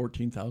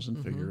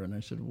 14,000 figure, and I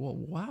said, well,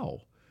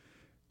 wow,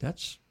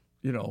 that's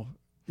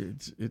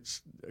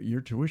it's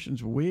your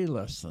tuition's way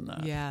less than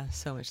that. Yeah,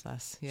 so much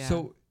less. Yeah.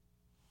 So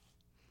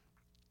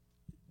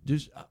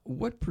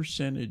what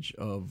percentage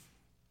of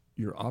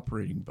your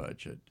operating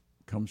budget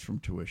comes from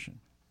tuition?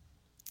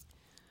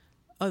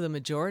 Oh, the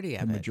majority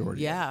of it. The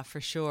majority. Yeah,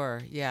 for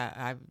sure.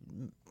 Yeah,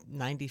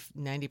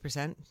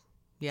 90%.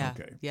 Yeah.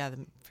 Okay. Yeah,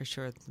 for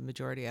sure, the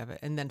majority of it.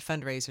 And then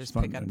fundraisers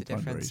pick up the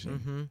difference.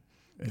 Fundraising.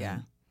 Yeah.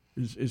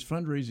 Is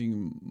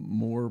fundraising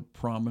more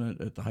prominent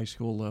at the high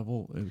school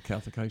level, at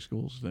Catholic high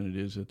schools, than it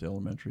is at the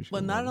elementary school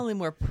Well, not level? only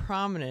more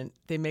prominent,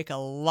 they make a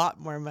lot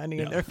more money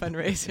in their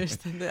fundraisers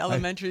than the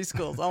elementary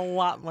schools. A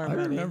lot more money.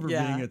 I remember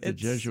being at the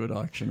Jesuit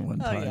auction one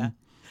time. Yeah.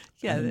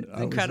 Yeah, and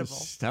incredible. I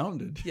was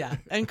astounded. Yeah,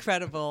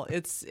 incredible.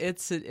 It's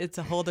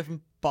a whole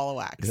different ball of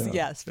wax. Yeah,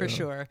 Yes, for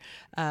sure.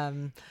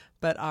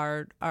 But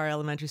our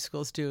elementary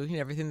schools do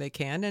everything they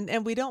can,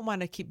 and we don't want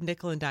to keep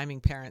nickel and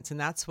diming parents, and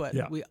that's what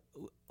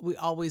we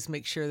always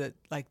make sure that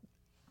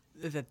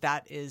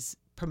that is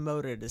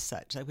promoted as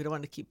such. Like, we don't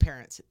want to keep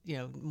parents,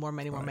 more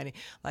money.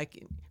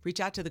 Like, reach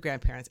out to the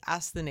grandparents,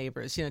 ask the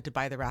neighbors, to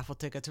buy the raffle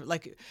tickets, or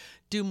like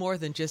do more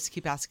than just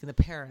keep asking the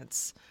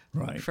parents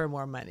for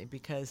more money,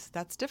 because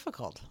that's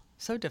difficult.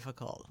 So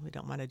difficult. We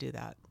don't want to do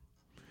that.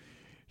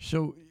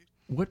 So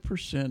what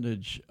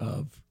percentage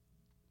of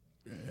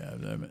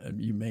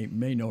you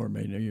may know or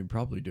may know, you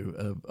probably do,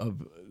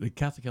 of the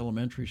Catholic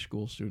elementary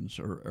school students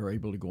are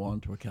able to go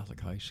on to a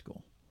Catholic high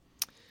school?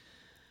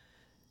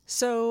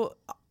 So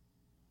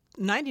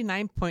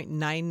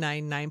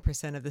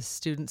 99.999% of the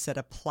students that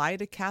apply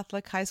to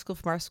Catholic high school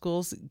from our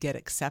schools get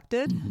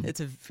accepted.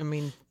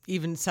 Mm-hmm.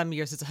 Even some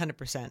years it's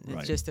 100%.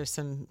 It's just there's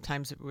some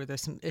times where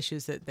there's some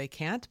issues that they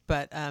can't.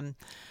 But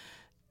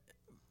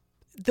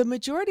the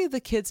majority of the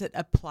kids that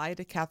apply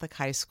to Catholic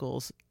high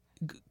schools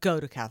go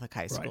to Catholic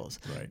high schools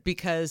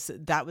because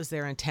that was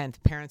their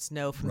intent. Parents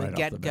know from the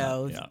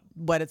get-go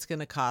what it's going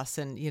to cost,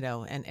 and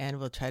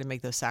we'll try to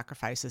make those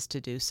sacrifices to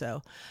do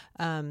so.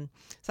 So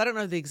I don't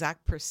know the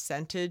exact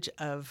percentage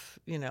of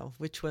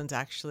which ones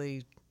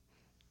actually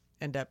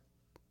end up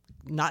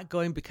not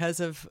going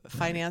because of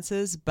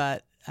finances,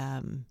 but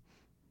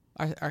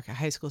our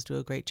high schools do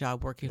a great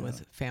job working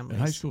with families.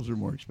 And high schools are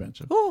more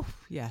expensive. Oh,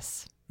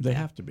 yes. They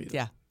have to be.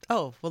 Yeah.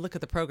 Oh, well, look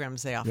at the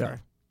programs they offer. Yeah.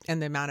 And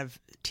the amount of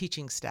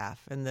teaching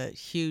staff and the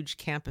huge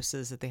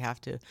campuses that they have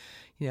to,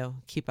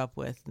 keep up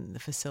with, and the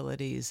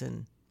facilities,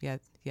 and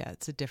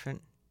it's a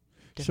different.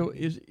 So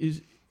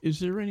is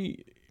there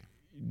any?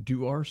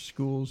 Do our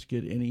schools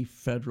get any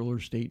federal or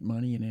state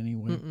money in any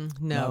way?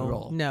 No, not at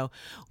all. No.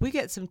 We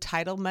get some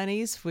title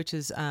monies, which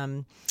is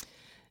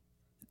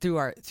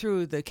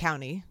through the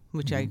county,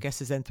 which I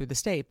guess is then through the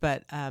state,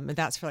 but and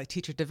that's for like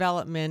teacher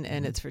development,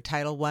 and it's for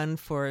Title I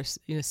for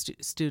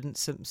student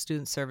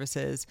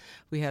services.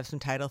 We have some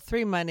Title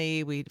III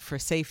money for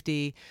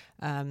safety,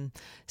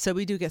 so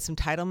we do get some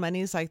title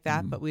monies like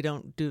that, but we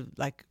don't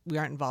we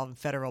aren't involved in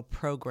federal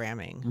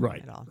programming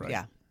at all.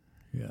 Yeah.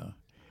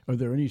 Are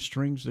there any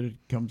strings that it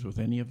comes with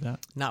any of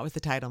that? Not with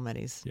the title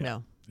monies.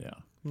 No. Yeah.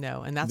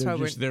 No, and that's They're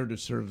why just there to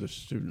serve the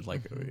students.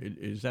 Like,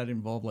 is that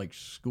involved like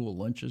school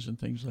lunches and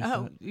things like that?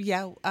 Oh,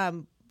 yeah.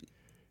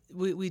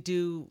 We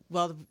do,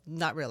 well,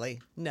 not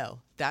really. No,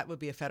 that would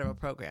be a federal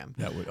program.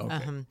 That would,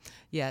 okay.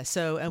 Yeah,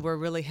 so, and we're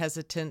really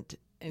hesitant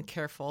and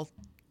careful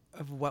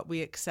of what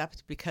we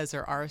accept because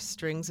there are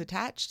strings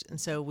attached.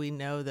 And so we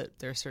know that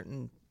there are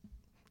certain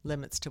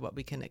limits to what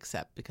we can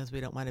accept because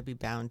we don't want to be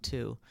bound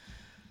to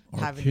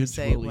having to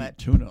say will what eat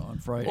tuna on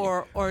Friday,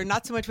 or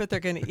not so much what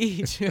they're going to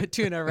eat,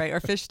 tuna, right, or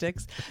fish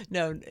sticks.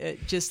 No,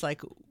 just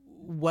like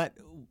what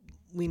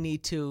we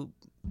need to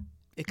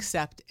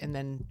accept and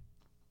then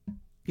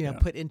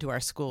put into our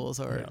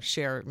schools or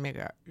share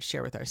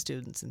with our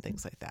students and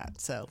things like that.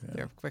 So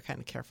we're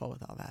kind of careful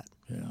with all that.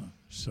 Yeah.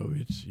 So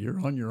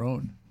you're on your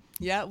own.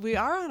 Yeah, we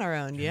are on our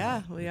own.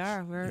 Yeah, we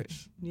are. We're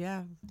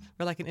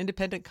like an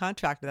independent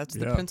contractor. That's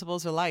what the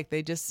principals are like.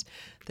 They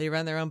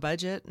run their own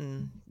budget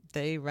and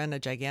they run a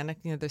gigantic,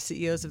 they're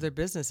CEOs of their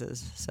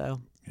businesses.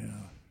 So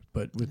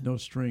but with no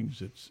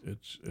strings,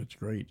 it's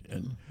great.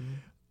 And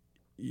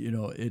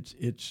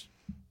it's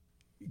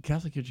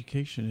Catholic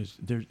education is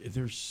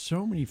there's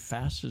so many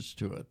facets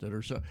to it that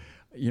are so,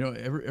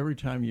 every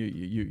time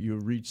you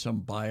read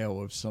some bio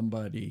of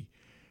somebody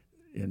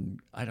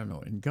in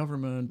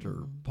government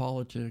or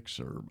politics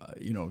or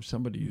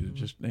somebody who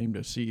just named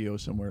a CEO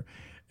somewhere,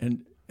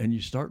 and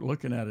you start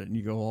looking at it and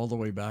you go all the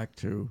way back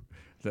to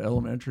the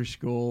elementary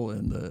school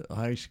and the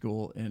high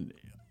school, and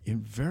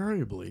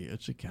invariably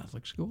it's a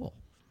Catholic school.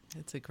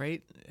 It's a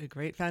great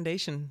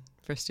foundation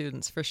for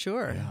students, for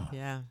sure.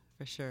 Yeah,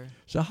 for sure.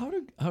 So how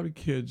do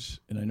kids,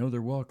 and I know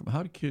they're welcome,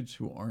 how do kids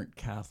who aren't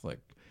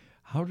Catholic,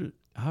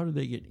 how do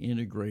they get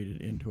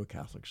integrated into a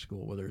Catholic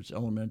school, whether it's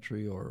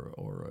elementary or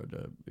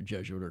a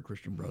Jesuit or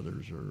Christian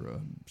Brothers or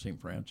St.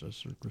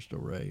 Francis or Cristo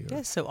Rey?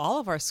 Yes, so all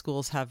of our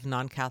schools have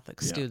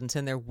non-Catholic students,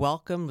 and they're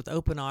welcomed with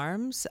open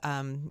arms.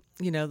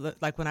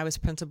 Like when I was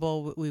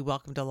principal, we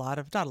welcomed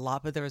not a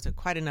lot, but there was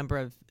quite a number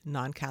of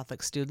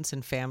non-Catholic students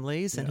and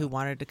families and who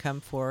wanted to come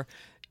for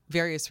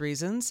various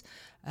reasons.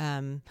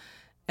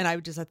 And I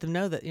would just let them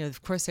know that,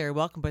 of course they are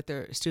welcome, but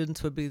their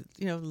students would be,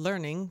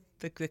 learning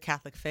the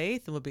Catholic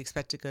faith and would be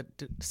expected to go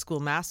to school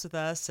mass with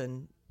us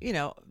and,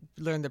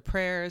 learn the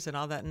prayers and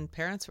all that. And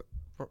parents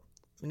were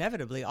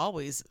inevitably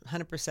always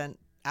 100%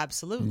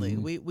 absolutely.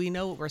 Mm-hmm. We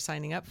know what we're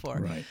signing up for.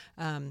 Right.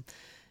 And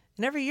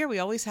every year we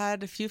always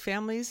had a few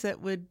families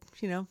that would,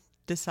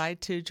 decide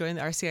to join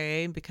the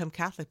RCIA and become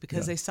Catholic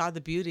because they saw the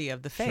beauty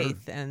of the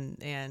faith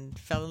and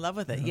fell in love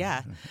with it.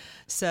 Yeah.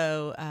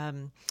 So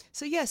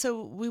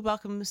we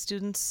welcome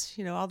students,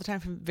 all the time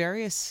from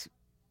various,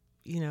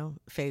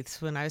 faiths.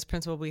 When I was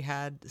principal, we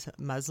had some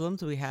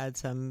Muslims, we had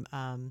some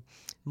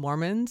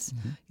Mormons,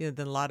 then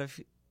a lot of,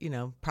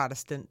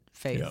 Protestant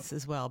faiths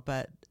as well,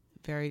 but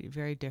very,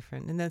 very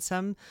different. And then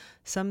some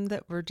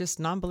that were just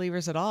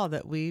non-believers at all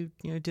that we,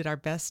 did our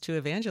best to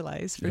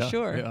evangelize for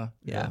sure.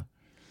 Yeah.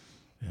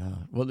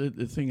 Well,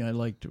 the thing I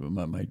liked,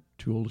 my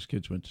two oldest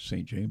kids went to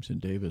St. James in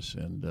Davis,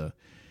 and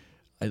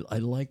I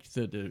liked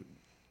that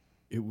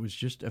it was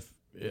just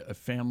a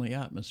family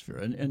atmosphere,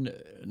 and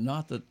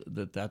not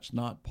that that's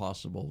not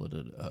possible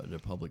at a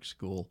public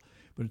school,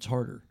 but it's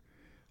harder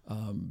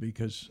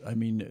because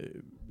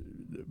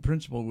the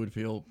principal would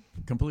feel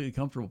completely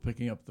comfortable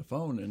picking up the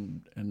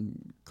phone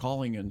and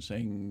calling and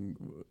saying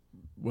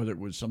whether it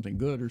was something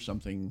good or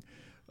something,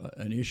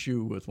 an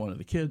issue with one of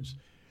the kids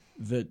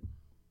that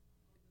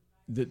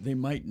they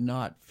might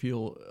not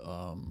feel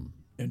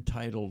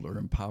entitled or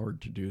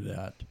empowered to do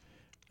that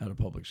at a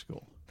public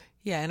school.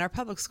 Yeah, and our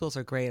public schools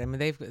are great. I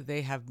mean,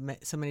 they have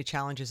so many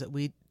challenges that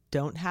we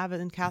don't have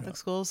in Catholic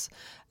schools.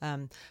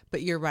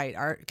 But you're right.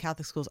 Our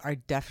Catholic schools are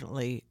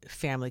definitely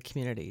family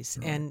communities.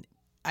 Right. And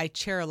I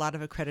chair a lot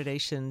of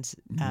accreditations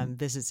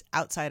visits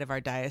outside of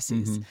our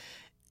diocese. Mm-hmm.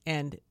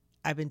 And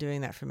I've been doing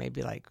that for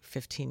maybe like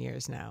 15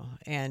 years now.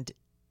 And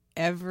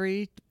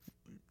every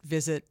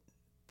visit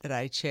that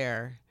I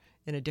chair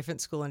in a different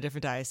school in a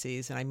different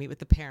diocese, and I meet with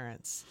the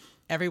parents,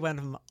 every one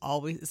of them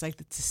always, it's like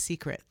it's a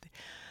secret.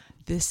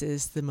 This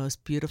is the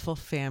most beautiful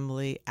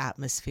family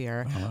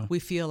atmosphere. Uh-huh. We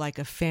feel like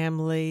a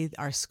family.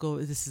 Our school,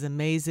 this is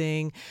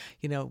amazing.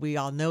 We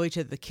all know each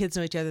other. The kids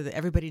know each other.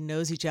 Everybody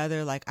knows each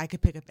other. Like I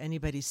could pick up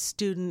anybody's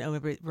student,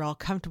 and we're all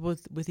comfortable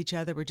with each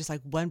other. We're just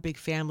like one big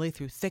family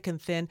through thick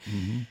and thin.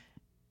 Mm-hmm.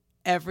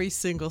 Every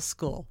single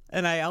school.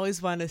 And I always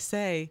want to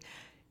say,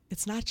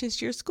 it's not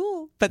just your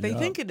school, but they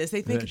think it is.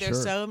 They think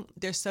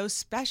they're so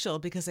special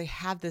because they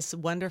have this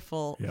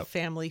wonderful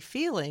family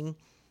feeling,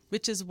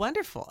 which is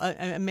wonderful,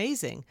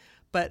 amazing.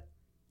 But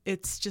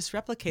it's just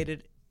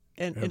replicated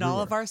in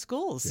all of our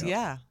schools.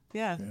 Yeah.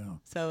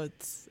 So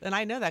and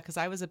I know that because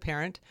I was a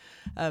parent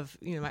of,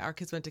 our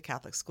kids went to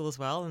Catholic school as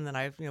well. And then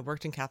I've,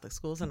 worked in Catholic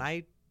schools, and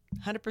I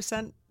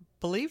 100%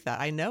 believe that.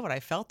 I know it. I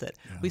felt it.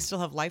 Yeah. We still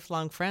have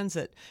lifelong friends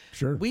that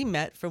we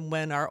met from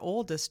when our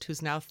oldest,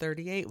 who's now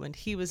 38, when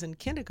he was in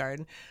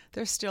kindergarten.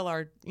 They're still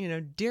our,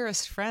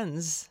 dearest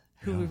friends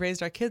who we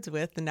raised our kids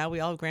with, and now we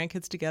all have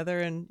grandkids together.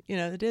 And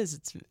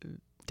it's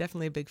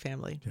definitely a big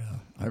family. Yeah,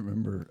 I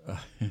remember.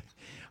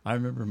 I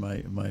remember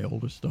my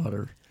oldest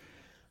daughter.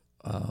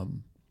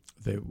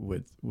 They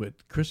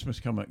with Christmas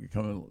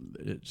coming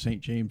at St.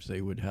 James,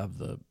 they would have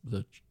the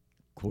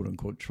quote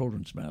unquote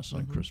children's mass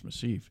on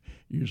Christmas Eve,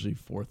 usually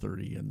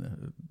 4:30,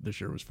 and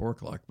this year was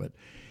 4:00.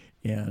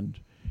 And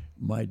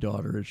my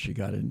daughter, as she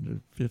got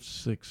into 5th,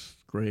 6th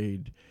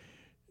grade,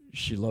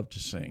 she loved to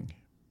sing,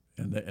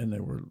 and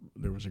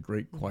there was a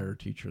great choir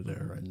teacher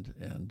there,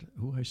 and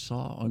who I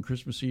saw on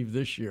Christmas Eve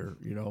this year,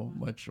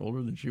 much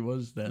older than she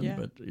was then,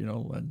 but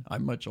and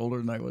I'm much older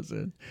than I was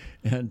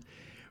then,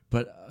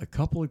 but a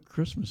couple of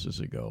Christmases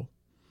ago,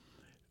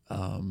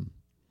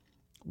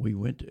 we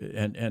went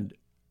and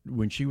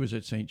when she was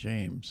at St.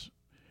 James,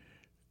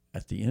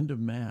 at the end of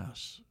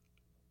Mass,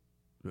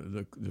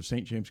 the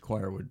St. James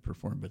choir would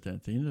perform, but then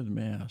at the end of the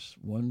Mass,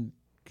 one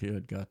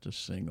kid got to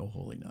sing "O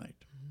Holy Night."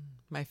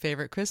 My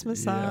favorite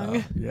Christmas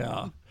song.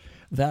 Yeah.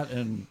 That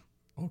and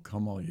 "Oh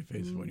Come All You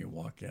Faithful" when you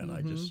walk in,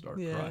 I just start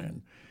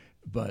crying.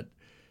 But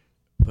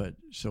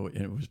so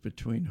it was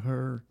between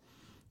her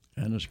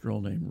and this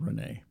girl named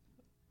Renee.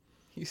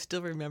 You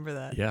still remember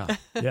that? Yeah.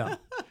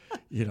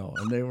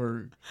 And they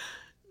were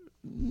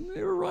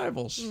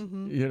rivals,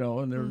 and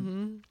they're,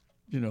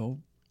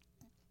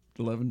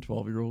 11,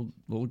 12-year-old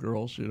little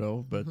girls,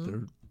 but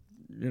they're,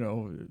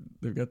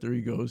 they've got their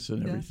egos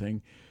and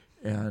everything.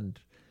 And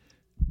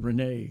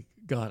Renee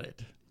got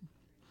it.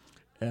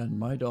 And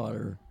my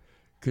daughter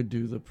could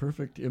do the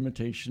perfect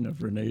imitation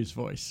of Renee's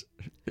voice,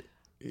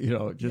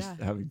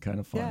 having kind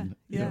of fun,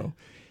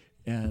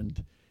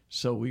 And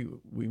so we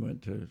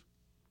went to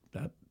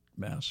that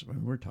Mass. I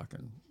mean, we're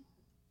talking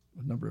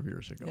a number of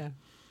years ago. Yeah.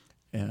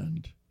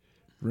 And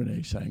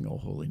Renee sang "O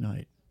Holy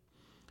Night."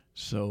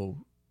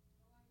 So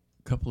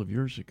a couple of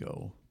years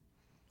ago,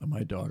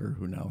 my daughter,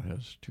 who now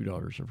has 2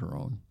 daughters of her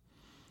own,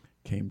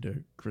 came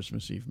to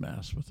Christmas Eve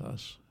Mass with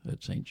us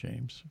at St.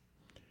 James.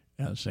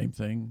 And same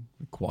thing,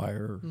 the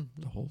choir,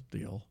 the whole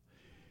deal.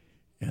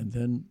 And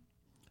then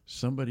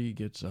somebody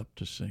gets up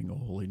to sing O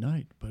Holy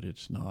Night, but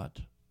it's not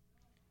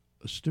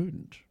a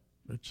student,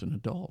 it's an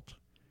adult.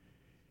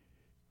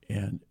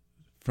 And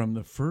from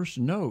the first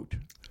note,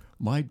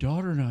 my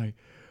daughter and I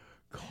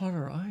caught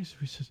our eyes.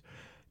 We said,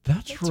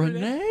 that's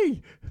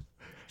Renee.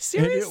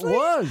 Seriously? And it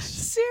was.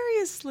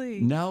 Seriously.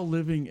 Now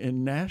living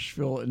in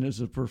Nashville and as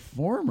a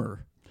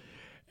performer.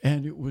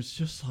 And it was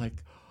just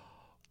like,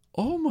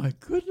 oh my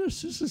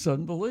goodness, this is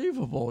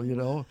unbelievable, you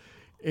know.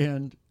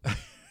 And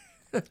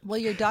well,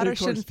 your daughter of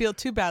course, shouldn't feel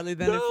too badly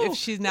then if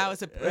she's now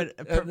as a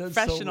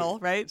professional,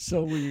 right?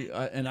 So we,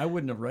 and I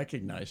wouldn't have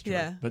recognized her,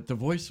 Yeah. but the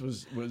voice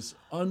was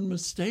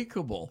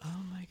unmistakable.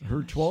 Oh my gosh.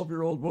 Her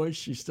 12-year-old voice,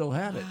 she still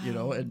had it, you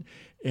know.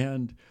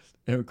 And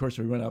of course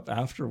we went up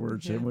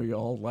afterwards and we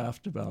all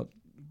laughed about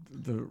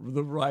the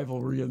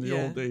rivalry in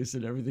the old days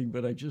and everything.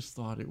 But I just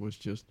thought it was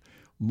just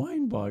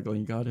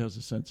mind-boggling. God has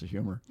a sense of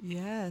humor.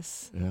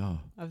 Yes. Yeah.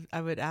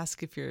 I would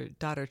ask if your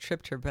daughter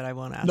tripped her, but I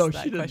won't ask No,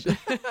 that she didn't. question.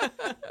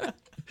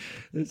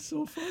 It's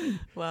so funny.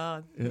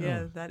 Well,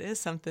 yeah, that is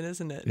something,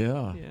 isn't it?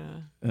 Yeah.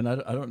 Yeah. And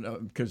I don't know,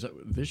 because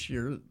this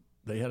year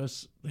they had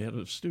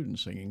a student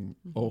singing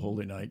 "O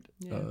Holy Night,"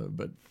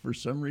 but for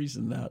some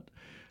reason that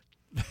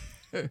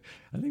I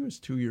think it was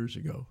 2 years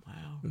ago.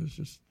 Wow. It was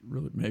just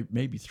really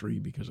maybe 3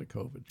 because of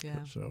COVID.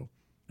 Yeah. So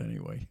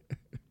anyway,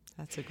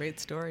 That's a great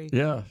story.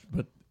 yeah,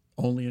 but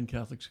only in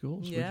Catholic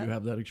schools would Yeah. you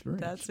have that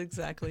experience. That's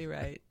exactly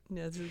right.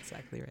 That's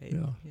exactly right.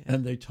 yeah.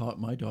 And they taught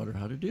my daughter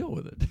how to deal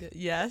with it.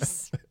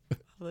 Yes.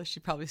 Although she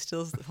probably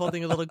still is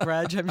holding a little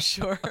grudge, I'm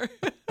sure.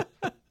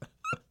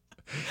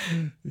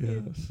 Yeah.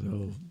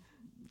 So,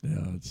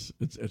 yeah,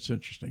 it's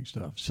interesting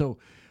stuff. So,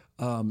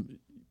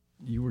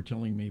 you were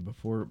telling me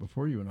before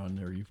you went on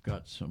there, you've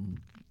got some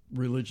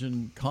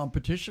religion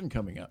competition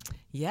coming up.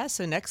 Yeah,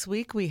 so next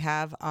week we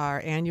have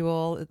our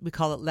annual, we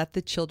call it Let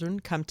the Children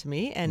Come to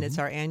Me, and it's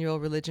our annual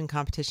religion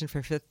competition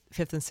for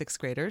fifth and sixth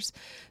graders.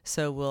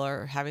 So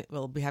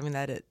we'll be having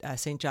that at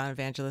St. John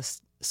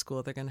Evangelist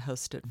School. They're going to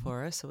host it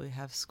for us. So we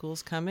have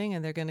schools coming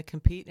and they're going to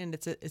compete, and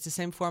it's the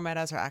same format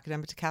as our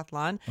academic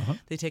decathlon.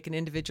 They take an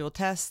individual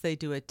test, they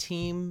do a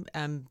team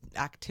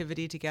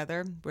activity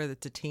together where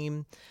it's a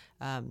team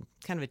kind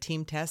of a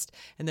team test,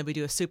 and then we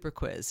do a super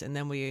quiz, and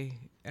then we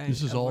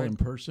This is all in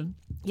person?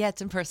 Yeah,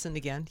 it's in person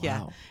again.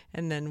 Yeah. Wow.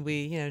 And then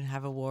we,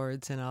 have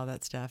awards and all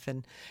that stuff.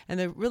 And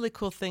the really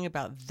cool thing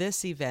about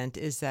this event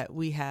is that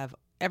we have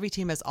every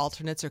team has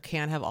alternates or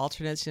can have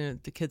alternates.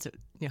 The kids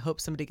hope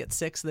somebody gets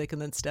sick so they can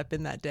then step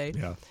in that day.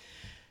 Yeah.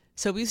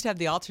 So we used to have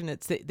the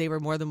alternates. They were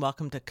more than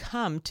welcome to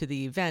come to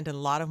the event, and a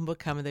lot of them would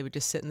come and they would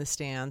just sit in the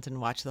stands and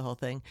watch the whole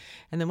thing.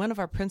 And then one of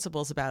our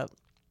principals about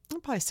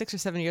probably 6 or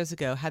 7 years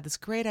ago had this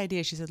great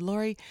idea. She said,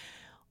 Lori,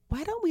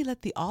 why don't we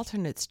let the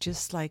alternates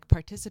just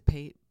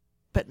participate,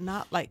 but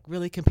not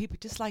really compete, but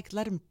just let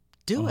them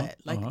do it.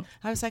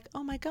 I was like,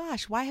 oh my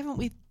gosh, why haven't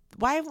we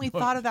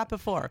thought of that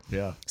before?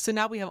 Yeah. So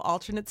now we have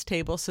alternates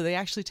tables. So they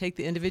actually take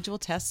the individual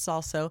tests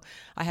also.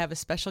 I have a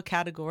special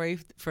category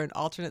for an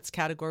alternates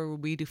category where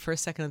we do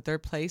first, second, and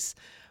third place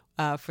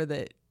for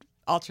the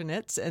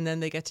alternates, and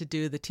then they get to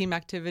do the team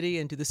activity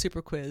and do the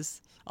super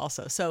quiz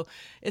also. So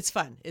it's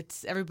fun.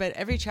 It's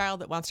every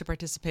child that wants to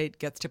participate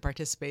gets to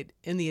participate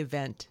in the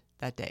event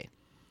that day.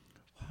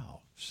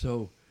 Wow.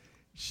 So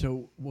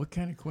what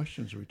kind of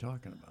questions are we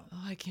talking about?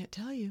 Oh, I can't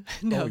tell you.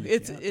 No, you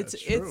it's can't. it's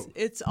That's it's true.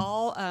 it's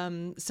all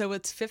so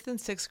it's 5th and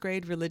 6th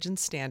grade religion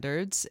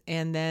standards,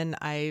 and then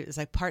it's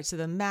like parts of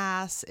the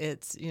Mass,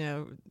 it's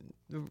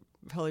the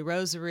Holy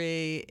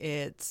Rosary,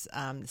 it's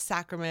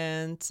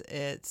sacrament,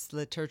 it's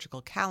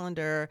liturgical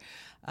calendar,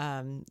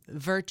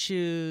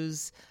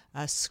 virtues,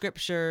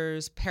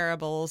 scriptures,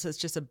 parables. It's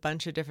just a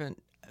bunch of different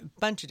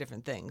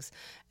things,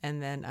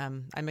 and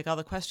then I make all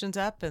the questions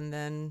up, and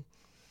then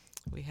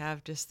we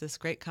have just this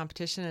great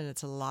competition, and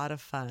it's a lot of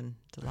fun.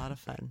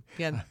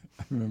 Yeah.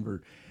 I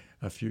remember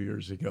a few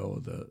years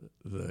ago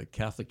the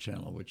Catholic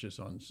channel, which is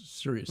on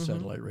Sirius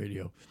satellite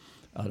radio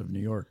out of New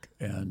York,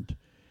 and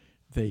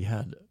they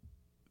had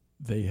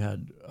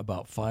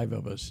about 5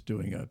 of us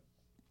doing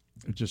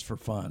just for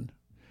fun,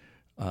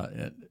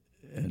 but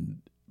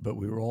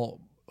we were all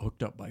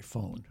hooked up by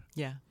phone.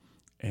 Yeah.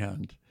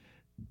 And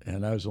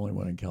I was the only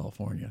one in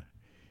California.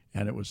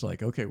 And it was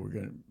like, okay, we're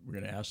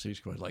gonna ask these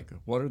questions, like,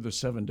 what are the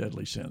 7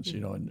 deadly sins?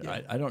 And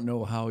I don't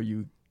know how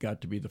you got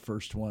to be the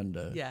first one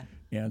to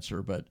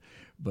answer, but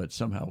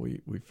somehow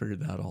we figured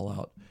that all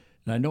out.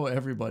 And I know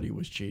everybody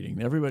was cheating.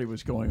 Everybody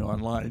was going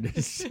online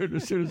as soon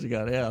as it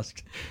got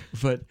asked.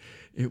 But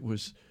it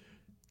was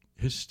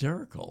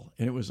hysterical.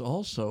 And it was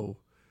also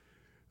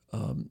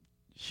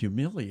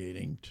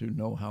humiliating to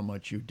know how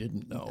much you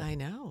didn't know. I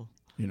know.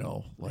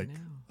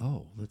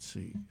 Oh, let's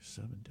see,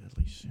 7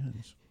 deadly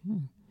sins.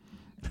 Well,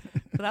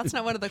 that's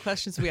not one of the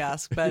questions we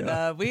ask, but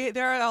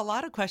there are a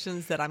lot of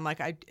questions that I'm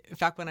like, in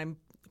fact, when I'm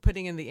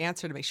putting in the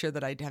answer to make sure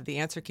that I have the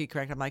answer key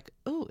correct. I'm like,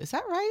 oh, is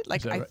that right?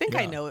 Like, that I right? think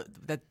I Yeah. know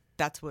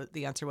that's what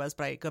the answer was,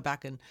 but I go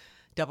back and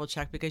double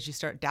check because you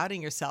start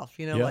doubting yourself,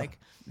 Yeah. like,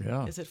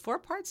 Yeah. is it 4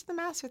 parts of the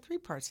math or 3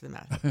 parts of the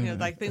math?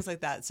 Like things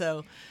like that.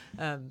 So,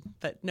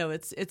 but no,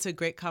 it's a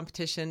great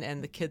competition,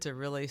 and the kids are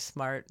really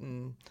smart,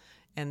 and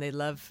they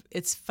love.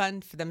 It's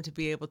fun for them to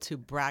be able to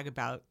brag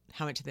about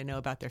how much they know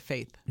about their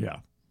faith. Yeah.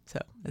 So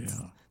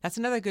Yeah. that's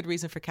another good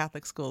reason for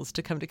Catholic schools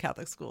to come to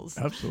Catholic schools.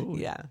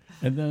 Absolutely. Yeah.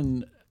 And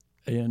then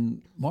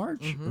in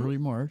March, early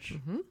March,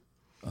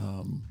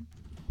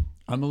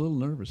 I'm a little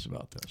nervous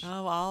about this.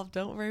 Oh,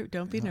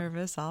 don't be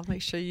nervous. I'll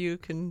make sure you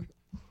can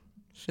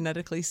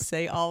phonetically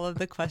say all of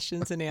the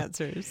questions and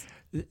answers.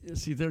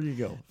 See, there you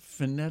go.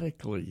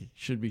 Phonetically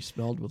should be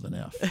spelled with an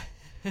F.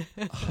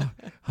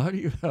 How do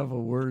you have a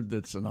word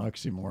that's an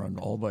oxymoron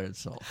all by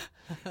itself?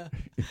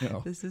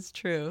 This is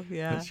true.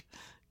 Yeah.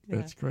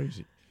 That's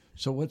crazy.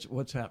 So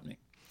what's happening?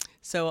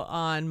 So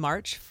on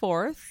March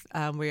 4th,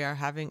 we are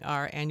having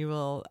our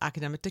annual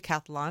academic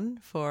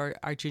decathlon for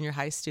our junior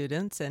high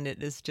students, and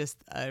it is just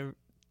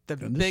the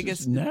And this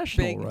biggest is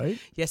national, right?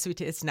 Yes,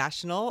 it's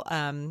national.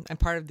 I'm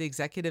part of the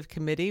executive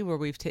committee where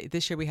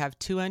this year we have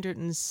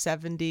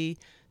 270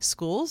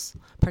 schools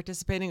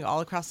participating all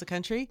across the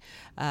country.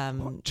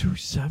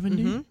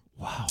 270?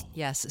 Wow.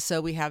 Yes,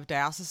 so we have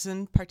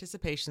diocesan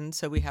participation.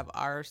 So we have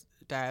our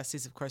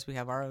diocese, of course. We'll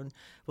have our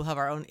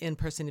own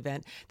in-person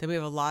event. Then we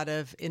have a lot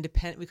of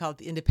independent. We call it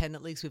the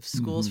independent leagues. We have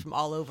schools from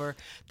all over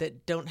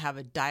that don't have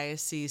a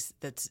diocese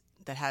that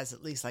has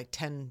at least like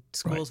 10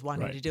 schools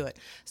wanting to do it.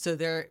 So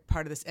they're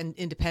part of this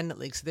independent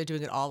league. So they're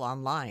doing it all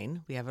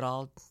online. We have it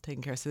all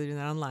taken care of. So they're doing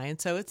that online.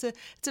 So it's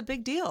a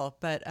big deal.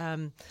 But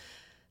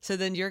so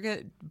then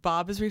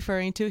Bob is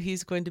referring to.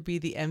 He's going to be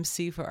the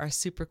MC for our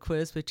super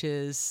quiz, which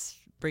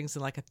brings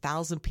in like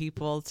 1,000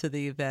 people to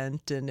the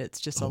event, and it's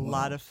just a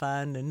lot of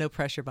fun and no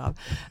pressure, Bob.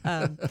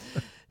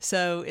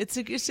 So it's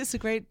just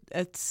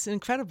it's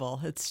incredible.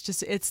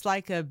 It's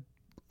like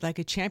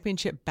a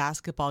championship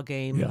basketball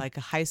game, like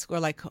a high school, or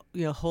like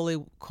Holy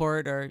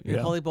Court or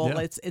Holy Bowl.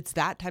 Yeah. It's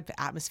that type of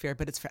atmosphere,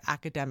 but it's for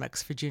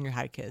academics, for junior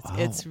high kids. Wow.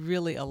 It's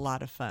really a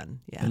lot of fun.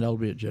 Yeah, And that'll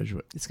be at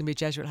Jesuit. it's going to be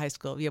Jesuit high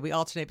school. Yeah, we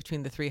alternate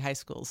between the 3 high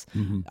schools,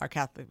 our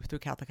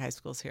Catholic high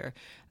schools here,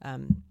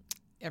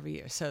 every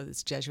year. So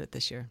it's Jesuit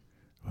this year.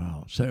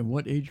 Wow. So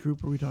what age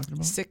group are we talking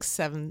about? 6th,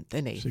 7th,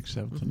 and 8th. 6th,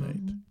 7th,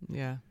 and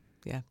 8th.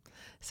 Yeah.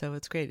 So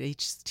it's great.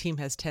 Each team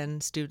has 10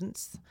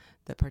 students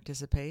that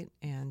participate,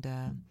 and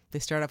they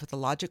start off with a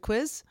logic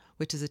quiz,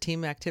 which is a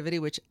team activity,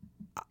 which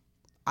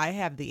I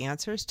have the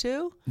answers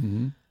to.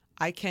 Mm-hmm.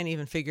 I can't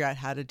even figure out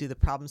how to do the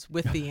problems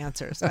with the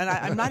answers. And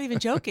I'm not even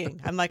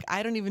joking. I'm like,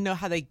 I don't even know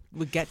how they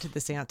would get to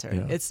this answer.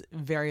 Yeah. It's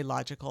very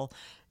logical.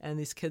 And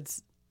these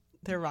kids,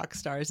 they're rock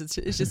stars. It's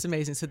just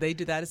amazing. So they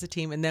do that as a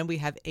team. And then we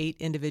have 8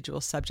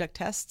 individual subject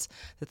tests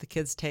that the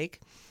kids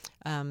take.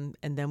 And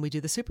then we do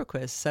the super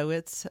quiz. So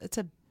it's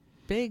a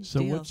big So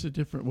deal. what's the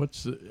different?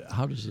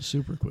 How does the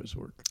super quiz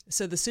work?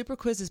 So the super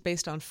quiz is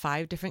based on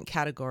 5 different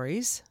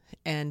categories,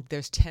 and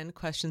there's 10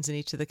 questions in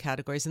each of the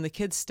categories. And the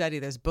kids study.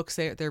 There's books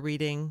they're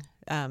reading,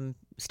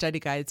 study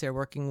guides they're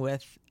working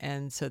with,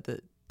 and so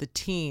the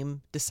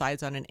team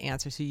decides on an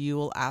answer. So you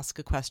will ask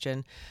a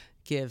question,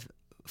 give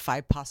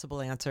 5 possible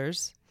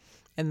answers,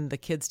 and the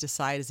kids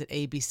decide, is it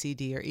A, B, C,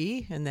 D, or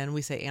E? And then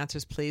we say,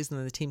 answers, please. And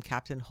then the team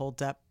captain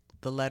holds up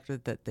the letter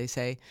that they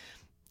say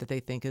that they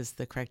think is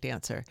the correct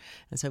answer.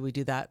 And so we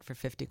do that for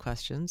 50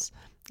 questions.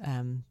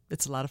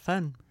 It's a lot of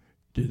fun.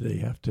 Do they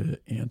have to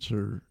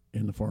answer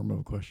in the form of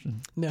a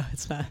question? No,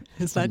 it's not.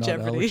 It's not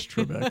Jeopardy. Alex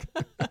Trebek.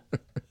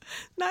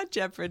 Not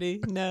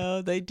Jeopardy.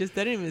 No, they don't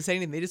even say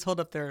anything. They just hold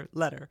up their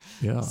letter.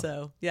 Yeah.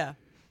 So, yeah.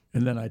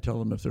 And then I tell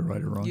them if they're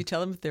right or wrong. You tell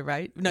them if they're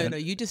right. No,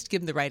 you just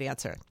give them the right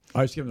answer.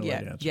 I just give them the Yeah,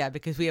 right answer. yeah,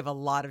 because we have a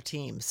lot of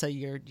teams. So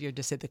you're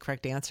just say the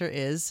correct answer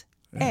is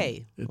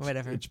A, or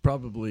whatever. It's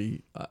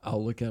probably,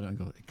 I'll look at it and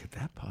go, could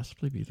that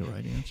possibly be the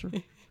right answer?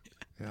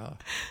 Yeah.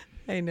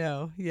 I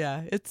know.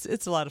 Yeah,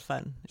 it's a lot of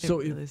fun. So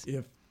It really is.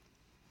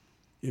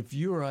 if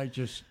you or I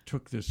just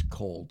took this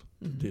cold,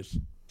 this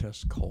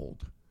test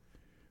cold,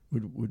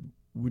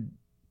 would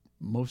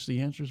most of the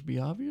answers be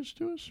obvious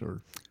to us,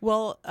 or?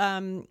 Well,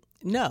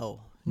 no,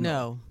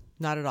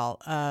 not at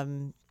all.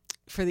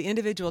 For the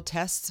individual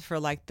tests, for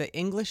like the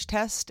English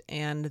test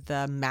and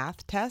the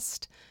math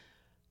test,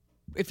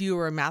 if you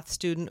were a math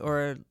student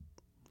or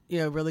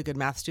a really good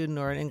math student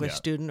or an English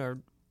student, or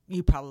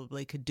you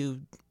probably could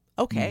do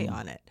okay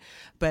on it.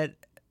 But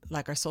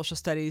like our social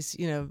studies,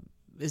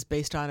 is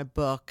based on a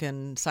book,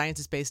 and science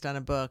is based on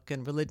a book,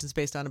 and religion is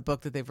based on a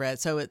book that they've read.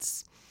 So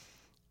it's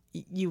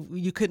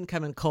you couldn't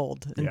come in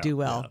cold and do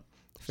well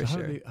for so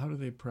sure. How do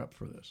they prep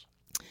for this?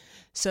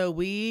 So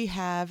we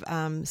have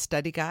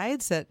study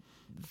guides that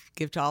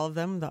give to all of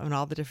them on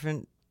all the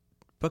different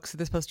books that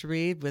they're supposed to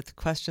read, with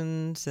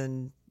questions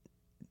and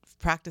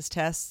practice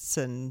tests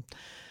and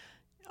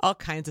all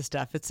kinds of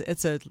stuff.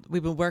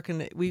 We've been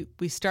working.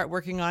 We start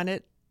working on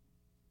it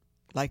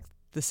like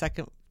the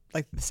second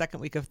like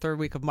the third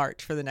week of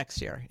March for the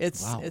next year.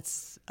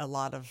 It's a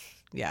lot of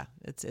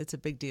it's a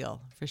big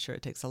deal for sure.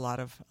 It takes a lot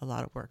of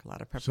work, a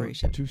lot of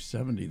preparation. So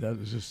 270.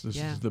 This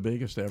is the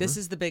biggest ever. This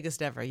is the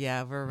biggest ever.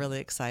 Yeah, we're really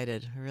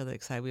excited.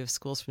 We have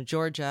schools from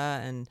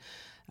Georgia and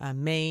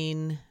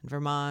Maine,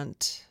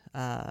 Vermont,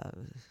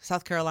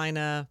 South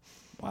Carolina.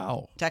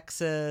 Wow.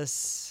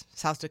 Texas,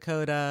 South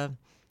Dakota,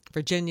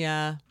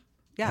 Virginia.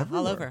 Yeah, Everywhere.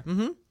 all over.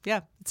 Mm-hmm.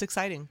 Yeah, it's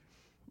exciting.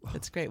 Wow.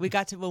 It's great. We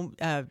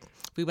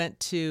went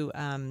to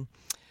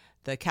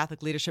the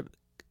Catholic Leadership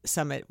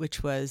Summit,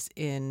 which was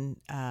in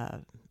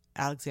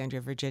Alexandria,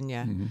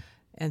 Virginia. Mm-hmm.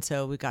 And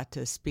so we got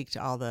to speak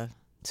to all the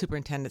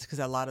superintendents, because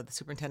a lot of the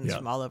superintendents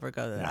from all over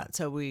go to that.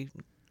 So we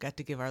got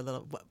to give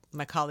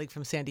my colleague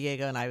from San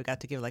Diego and I got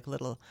to give like a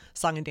little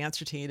song and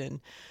dance routine and,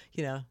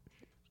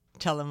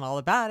 tell them all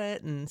about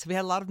it. And so we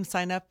had a lot of them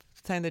sign their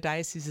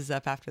dioceses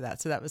up after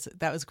that. So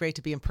that was great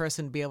to be in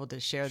person, be able to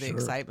share the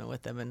excitement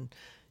with them and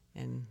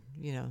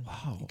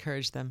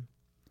encourage them.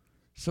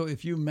 So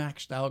if you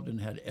maxed out and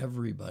had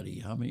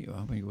everybody, how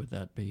many would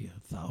that be?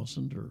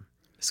 1,000 or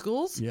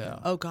schools? Yeah.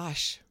 Oh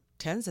gosh,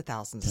 tens of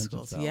thousands of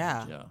schools.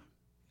 Yeah.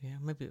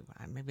 Maybe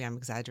I'm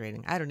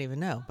exaggerating. I don't even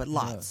know, but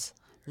lots.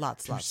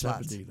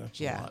 270, that's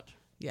a lot.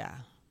 Yeah.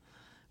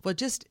 Well,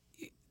 just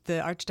the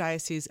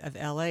Archdiocese of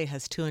LA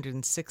has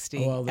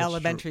 260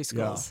 elementary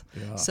schools.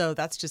 Yeah. So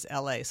that's just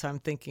LA. So I'm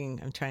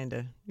trying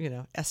to,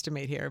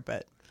 estimate here,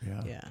 but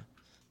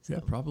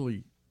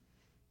probably.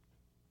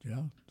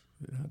 Yeah.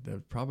 They're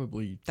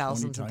probably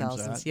thousands and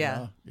thousands.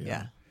 Yeah.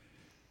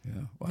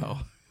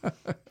 Wow.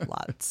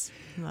 Lots.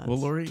 Well,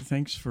 Lori,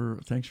 thanks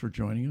for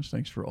joining us.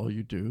 Thanks for all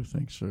you do.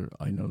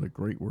 I know the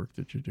great work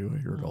that you do. I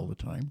hear it all the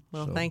time.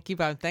 Well, thank you,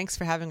 Bob. Thanks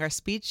for having our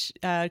speech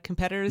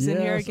competitors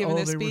in here giving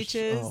their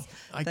speeches.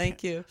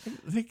 Thank you.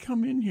 They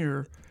come in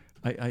here.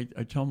 I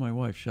tell my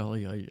wife,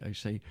 Shelley, I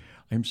say,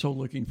 I'm so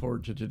looking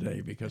forward to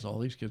today because all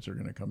these kids are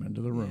going to come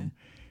into the room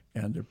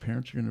and their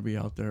parents are going to be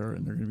out there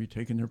and they're going to be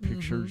taking their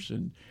pictures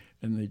and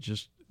they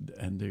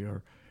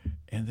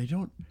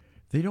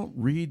don't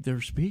read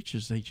their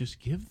speeches, they just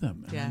give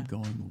them. And I'm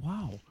going,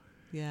 wow.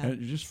 Yeah.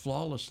 And just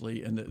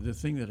flawlessly. And the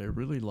thing that I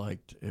really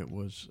liked, it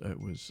was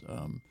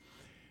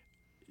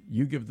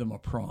you give them a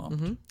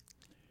prompt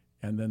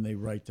and then they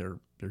write their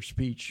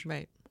speech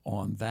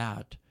on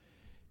that.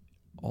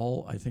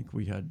 I think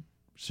we had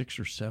 6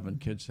 or 7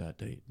 kids that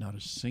day. Not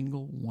a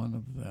single one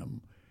of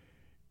them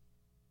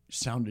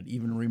sounded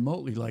even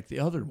remotely like the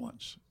other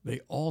ones. They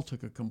all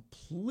took a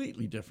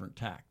completely different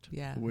tact,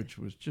 which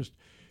was just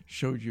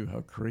showed you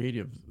how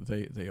creative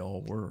they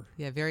all were.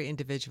 Yeah, very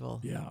individual.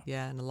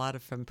 Yeah, and a lot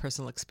of from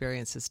personal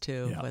experiences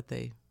too.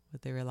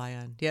 What they rely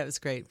on. Yeah, it was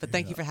great. But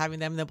thank you for having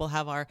them. And then we'll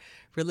have our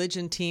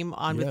religion team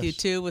on with you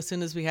too. As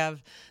soon as we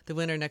have the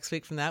winner next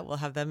week from that, we'll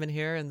have them in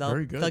here and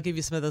they'll give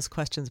you some of those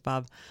questions,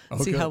 Bob.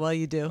 See how well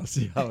you do. I'll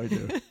see how I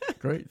do.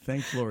 Great.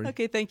 Thanks, Lori.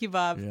 Okay, thank you,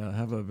 Bob. Yeah,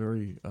 have a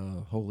very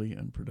holy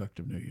and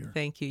productive new year.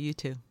 Thank you. You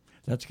too.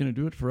 That's going to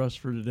do it for us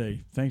for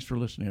today. Thanks for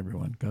listening,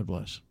 everyone. God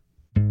bless.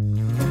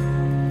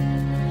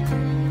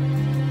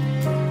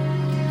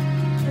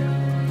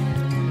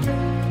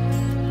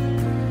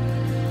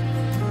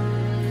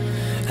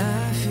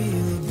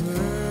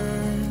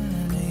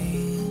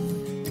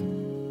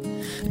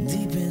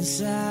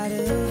 Inside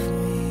of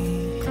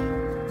me,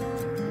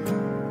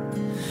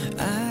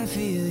 I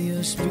feel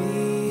your spirit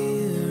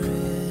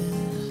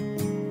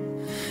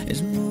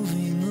is moving.